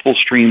 Multiple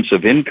streams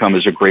of income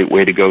is a great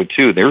way to go,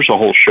 too. There's a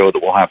whole show that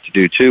we'll have to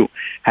do, too.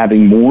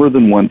 Having more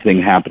than one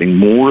thing happening,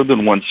 more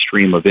than one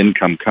stream of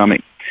income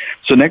coming.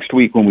 So next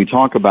week when we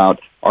talk about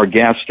our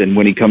guest and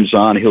when he comes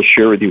on, he'll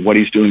share with you what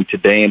he's doing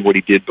today and what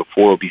he did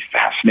before. It'll be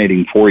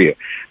fascinating for you.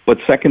 But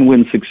Second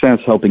Win Success,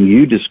 helping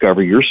you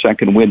discover your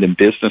second win in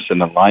business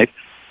and in life,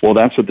 well,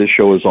 that's what this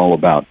show is all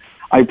about.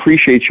 I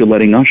appreciate you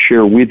letting us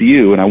share with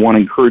you, and I want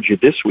to encourage you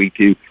this week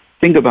to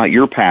think about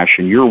your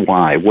passion, your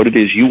why, what it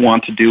is you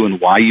want to do and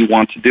why you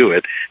want to do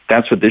it.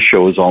 That's what this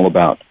show is all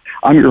about.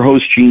 I'm your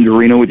host, Gene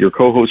Guarino, with your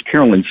co-host,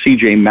 Carolyn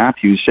C.J.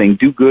 Matthews, saying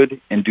do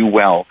good and do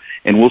well,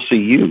 and we'll see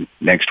you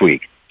next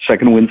week.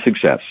 Second Win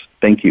Success.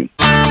 Thank you.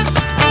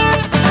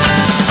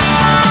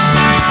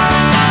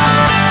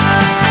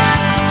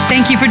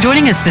 Thank you for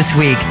joining us this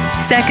week.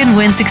 Second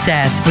Win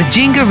Success with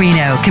Gene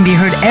Guarino can be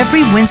heard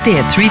every Wednesday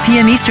at 3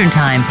 p.m. Eastern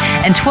Time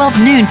and 12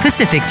 noon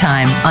Pacific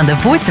Time on the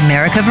Voice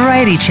America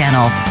Variety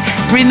Channel.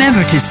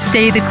 Remember to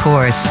stay the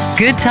course.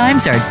 Good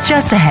times are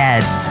just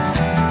ahead.